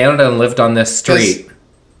emigrated to Canada and lived on this street?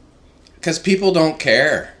 Because people don't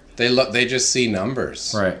care. They just see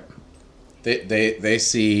numbers. Right. They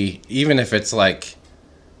see, even if it's like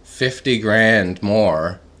 50 grand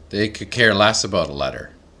more, they could care less about a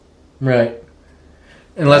letter. Right.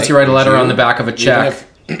 Unless you write a letter on the back of a check.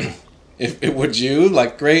 Would you?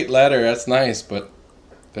 Like, great letter, that's nice, but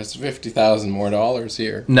there's $50,000 more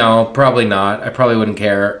here. No, probably not. I probably wouldn't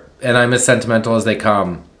care. And I'm as sentimental as they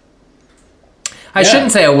come. I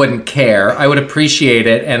shouldn't say I wouldn't care. I would appreciate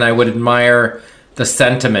it, and I would admire the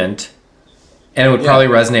sentiment, and it would probably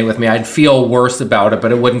resonate with me. I'd feel worse about it,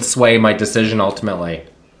 but it wouldn't sway my decision ultimately.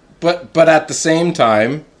 But at the same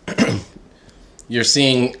time, you're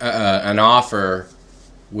seeing an offer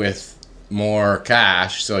with more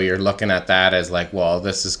cash, so you're looking at that as like, well,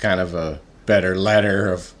 this is kind of a better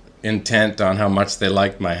letter of intent on how much they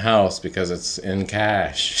like my house because it's in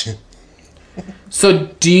cash. So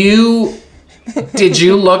did you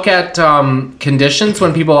look at conditions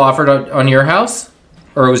when people offered on your house,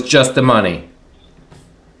 or it was just the money?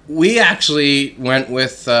 We actually went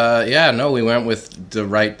with we went with the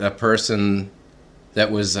right person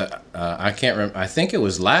that was I can't remember. I think it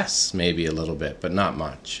was less, maybe a little bit, but not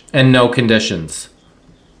much. And no conditions.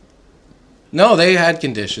 No, they had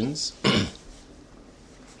conditions,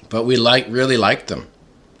 but we really liked them.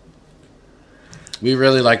 We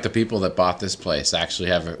really like the people that bought this place.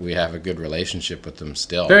 Actually, we have a good relationship with them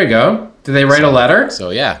still. There you go. Did they write a letter? So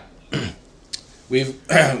yeah,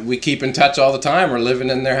 we keep in touch all the time. We're living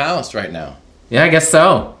in their house right now. Yeah, I guess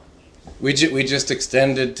so. We just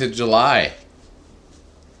extended to July.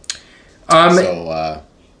 So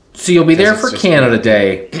you'll be there for Canada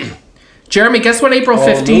Day. Jeremy, guess what April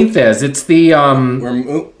 15th is? It's the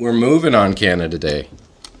We're moving on Canada Day.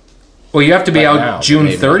 Well, you have to be out June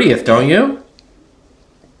 30th, don't you?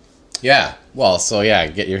 Yeah. Well, so yeah,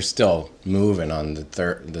 you're still moving on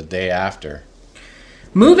the day after.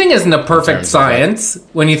 Moving isn't a perfect science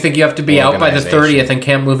when you think you have to be out by the 30th and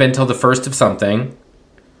can't move until the 1st of something.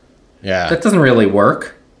 Yeah. That doesn't really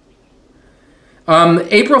work.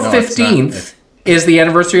 April 15th is the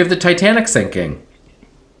anniversary of the Titanic sinking.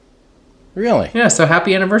 Really? Yeah, so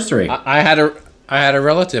happy anniversary. I had a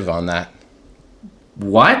relative on that.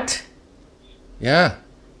 What? Yeah.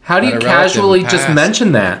 How do you casually just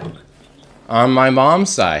mention that? On my mom's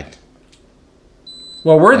side.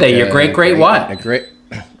 Well, were they? Your great what?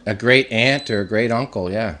 A great aunt or a great uncle,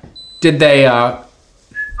 yeah. Did they,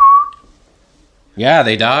 Yeah,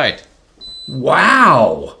 they died.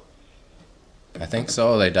 Wow. I think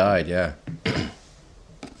so. They died, yeah.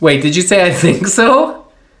 Wait, did you say I think so?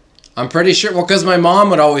 I'm pretty sure. Well, because my mom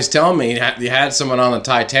would always tell me you had someone on the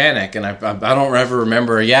Titanic, and I don't ever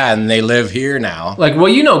remember. Yeah, and they live here now. Like, well,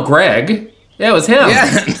 you know Greg. Yeah, it was him.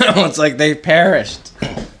 Yeah, no, it's like they perished.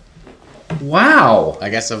 Wow. I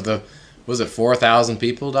guess was it 4,000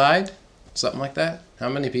 people died? Something like that? How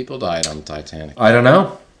many people died on the Titanic? I don't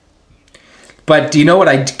know. But do you know what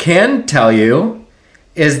I can tell you?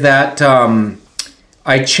 Is that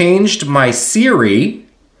I changed my Siri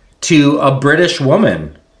to a British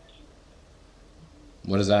woman.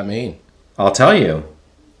 What does that mean? I'll tell you.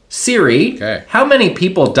 Siri, Okay. How many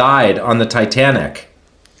people died on the Titanic?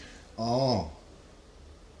 Oh.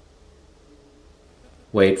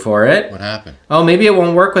 Wait for it. What happened? Oh, maybe it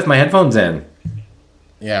won't work with my headphones in.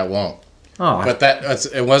 Yeah, it won't. Oh, But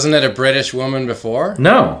it wasn't it a British woman before?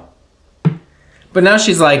 no. But now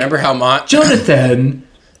she's like, Remember how much? Jonathan,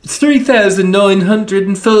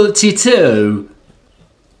 3,942.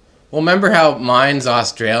 Well, remember how mine's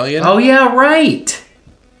Australian? Oh, yeah, right.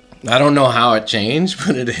 I don't know how it changed,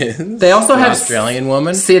 but it is. They also The have Australian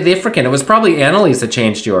woman. South African. It was probably Annalise that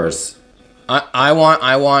changed yours. I want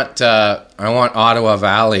Ottawa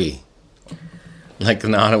Valley, like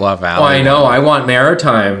an Ottawa Valley. Oh, I know. I want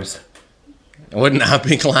Maritimes. Wouldn't that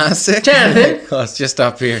be classic? Jonathan. Oh, it's just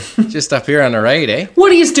up here on the right, eh?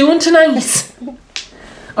 What are you doing tonight?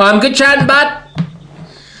 Good chatting, bud.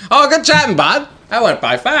 Oh, good chatting, bud. That went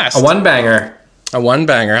by fast. A one banger. A one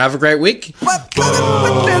banger. Have a great week.